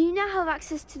 you now have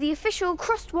access to the official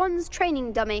Crossed Wands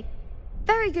training dummy.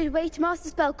 Very good way to master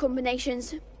spell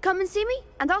combinations. Come and see me,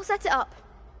 and I'll set it up.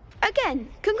 Again,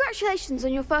 congratulations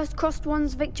on your first Crossed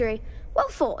Wands victory. Well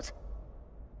fought.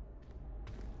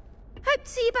 Hope to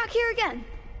see you back here again.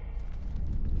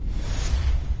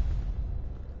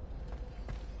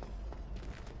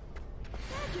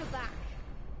 Glad you're back.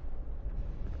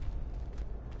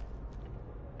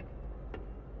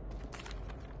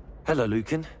 Hello,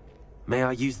 Lucan. May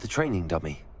I use the training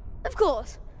dummy? Of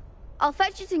course. I'll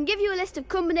fetch it and give you a list of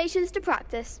combinations to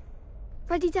practice.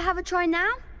 Ready to have a try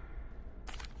now?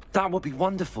 That would be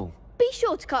wonderful. Be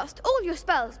sure to cast all your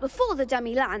spells before the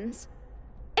dummy lands.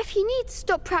 If you need to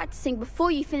stop practicing before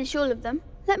you finish all of them,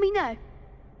 let me know.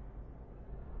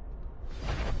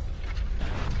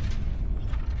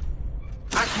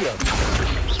 Accio!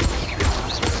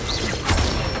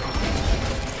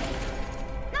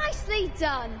 Nicely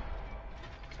done!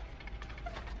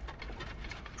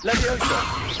 Leviosa!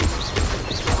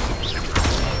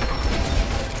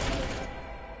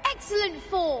 Excellent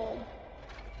form!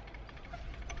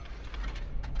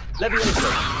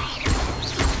 Leviosa!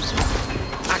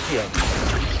 Accio!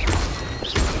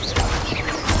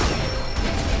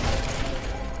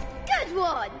 Good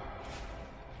one!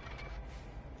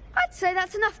 I'd say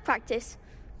that's enough practice.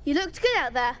 You looked good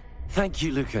out there. Thank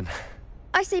you, Lucan.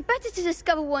 I say better to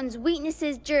discover one's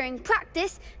weaknesses during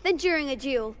practice than during a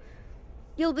duel.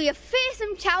 You'll be a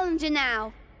fearsome challenger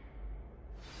now.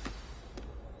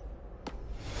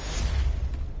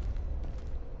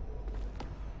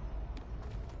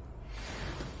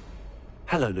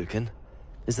 Hello, Lucan.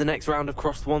 Is the next round of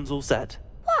Crossed Wands all set?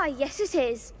 Why, yes it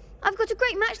is. I've got a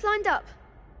great match lined up.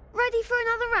 Ready for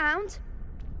another round?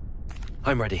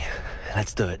 I'm ready.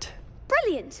 Let's do it.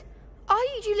 Brilliant. Are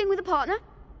you dueling with a partner?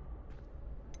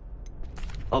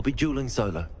 I'll be dueling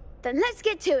solo. Then let's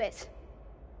get to it.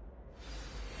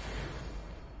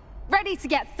 Ready to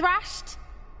get thrashed?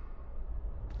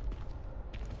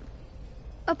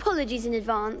 Apologies in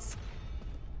advance.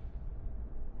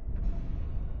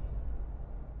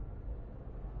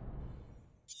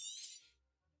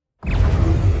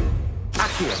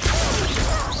 Accio!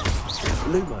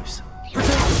 Lumos!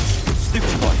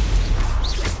 Stupid boy!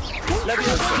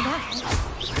 Leviosa!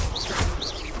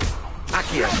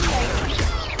 Accio!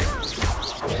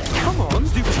 Come on,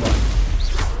 stupid boy!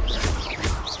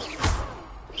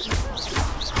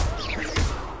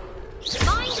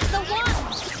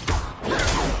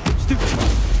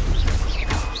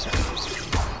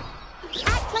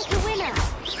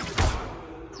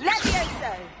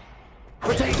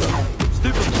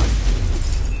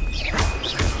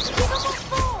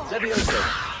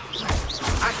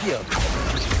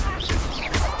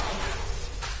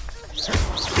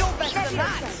 of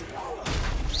that!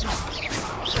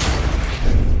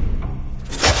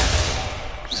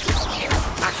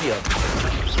 Accio,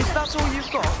 if that's all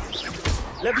you've got,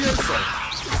 Levioso.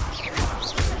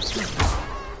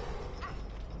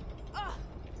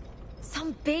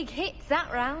 Some big hits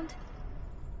that round.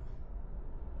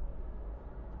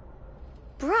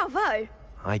 Bravo!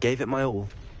 I gave it my all.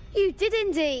 You did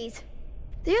indeed.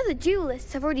 The other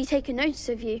duelists have already taken notice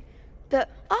of you, but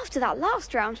after that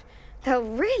last round, they'll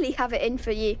really have it in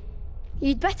for you.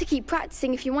 You'd better keep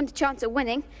practicing if you want a chance at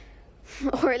winning,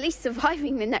 or at least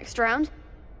surviving the next round.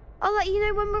 I'll let you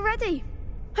know when we're ready.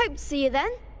 Hope to see you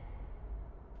then.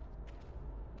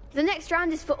 The next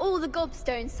round is for all the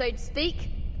gobstones, so to speak.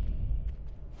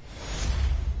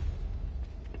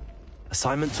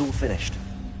 Assignment's all finished.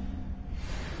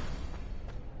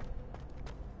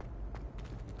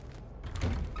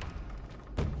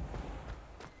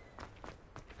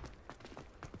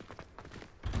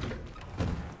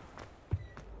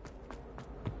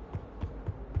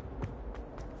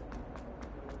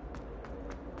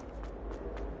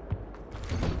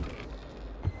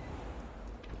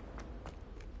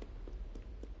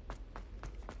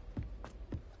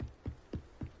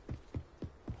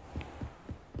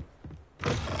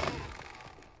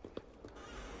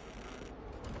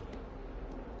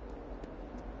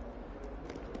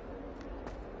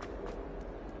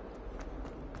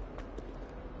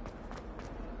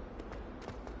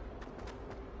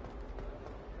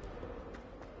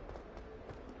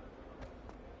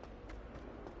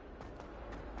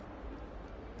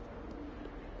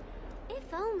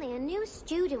 If only a new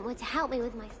student were to help me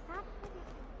with my stuff.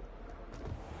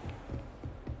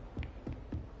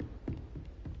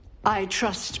 I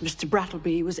trust Mr.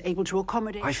 Brattleby was able to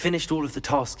accommodate... I finished all of the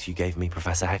tasks you gave me,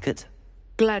 Professor Hecat.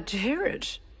 Glad to hear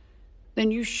it.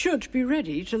 Then you should be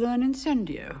ready to learn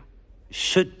Incendio.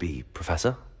 Should be,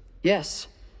 Professor. Yes.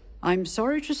 I'm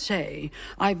sorry to say,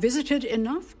 I visited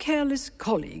enough careless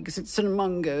colleagues at St.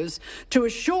 Mungo's to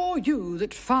assure you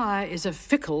that fire is a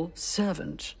fickle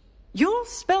servant. Your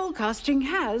spellcasting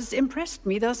has impressed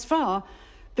me thus far,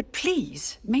 but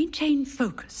please maintain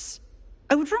focus.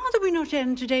 I would rather we not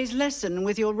end today's lesson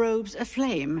with your robes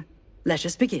aflame. Let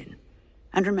us begin.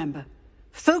 And remember,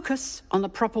 focus on the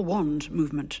proper wand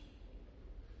movement.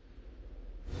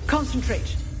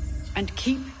 Concentrate, and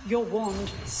keep your wand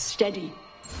steady.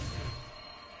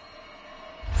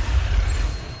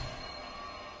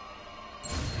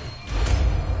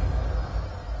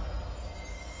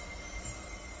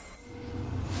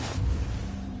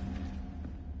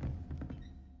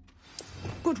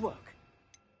 Good work.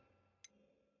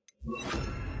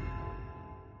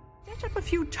 Set up a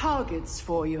few targets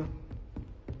for you.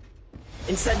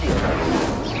 Incendio.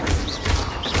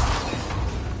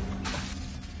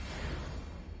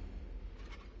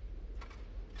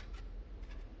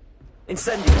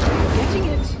 Incendio. Getting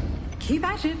it. Keep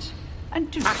at it. And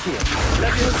do... Accio.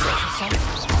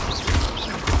 Leviosa.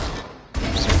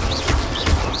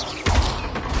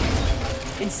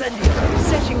 Incendio.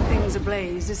 Setting things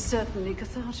ablaze is certainly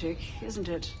cathartic, isn't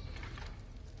it?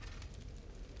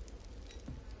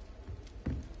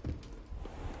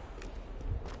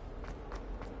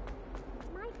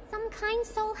 Might some kind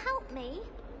soul help me?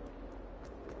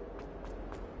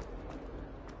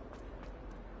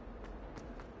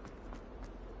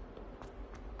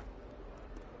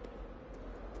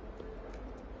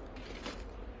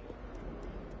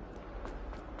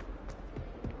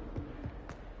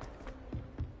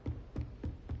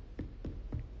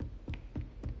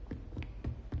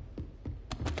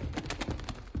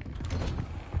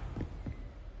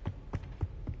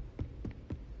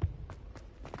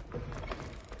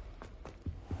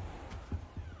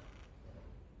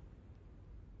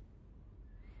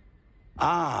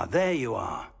 Ah, there you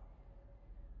are.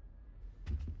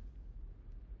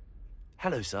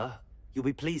 Hello, sir. You'll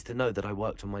be pleased to know that I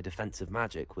worked on my defensive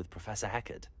magic with Professor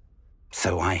Hecat.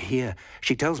 So I hear.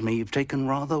 She tells me you've taken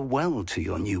rather well to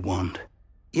your new wand.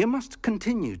 You must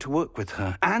continue to work with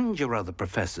her and your other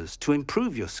professors to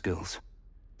improve your skills.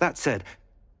 That said,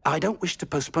 I don't wish to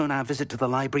postpone our visit to the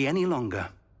library any longer.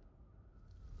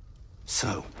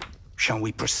 So, shall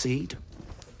we proceed?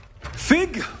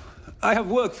 Fig, I have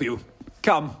work for you.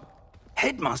 Come.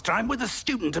 Headmaster, I'm with a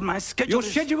student and my schedule Your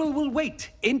schedule will wait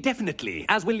indefinitely,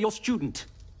 as will your student.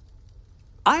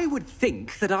 I would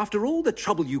think that after all the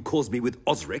trouble you caused me with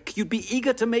Osric, you'd be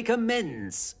eager to make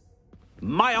amends.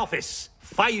 My office,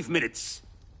 5 minutes.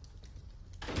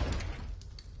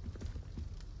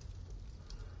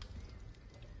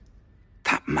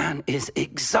 That man is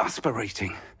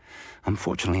exasperating.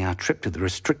 Unfortunately, our trip to the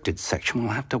restricted section will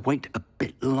have to wait a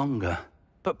bit longer.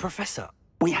 But, Professor...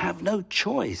 We have no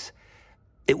choice.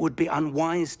 It would be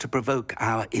unwise to provoke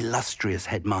our illustrious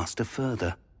headmaster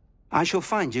further. I shall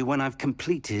find you when I've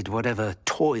completed whatever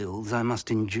toils I must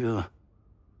endure.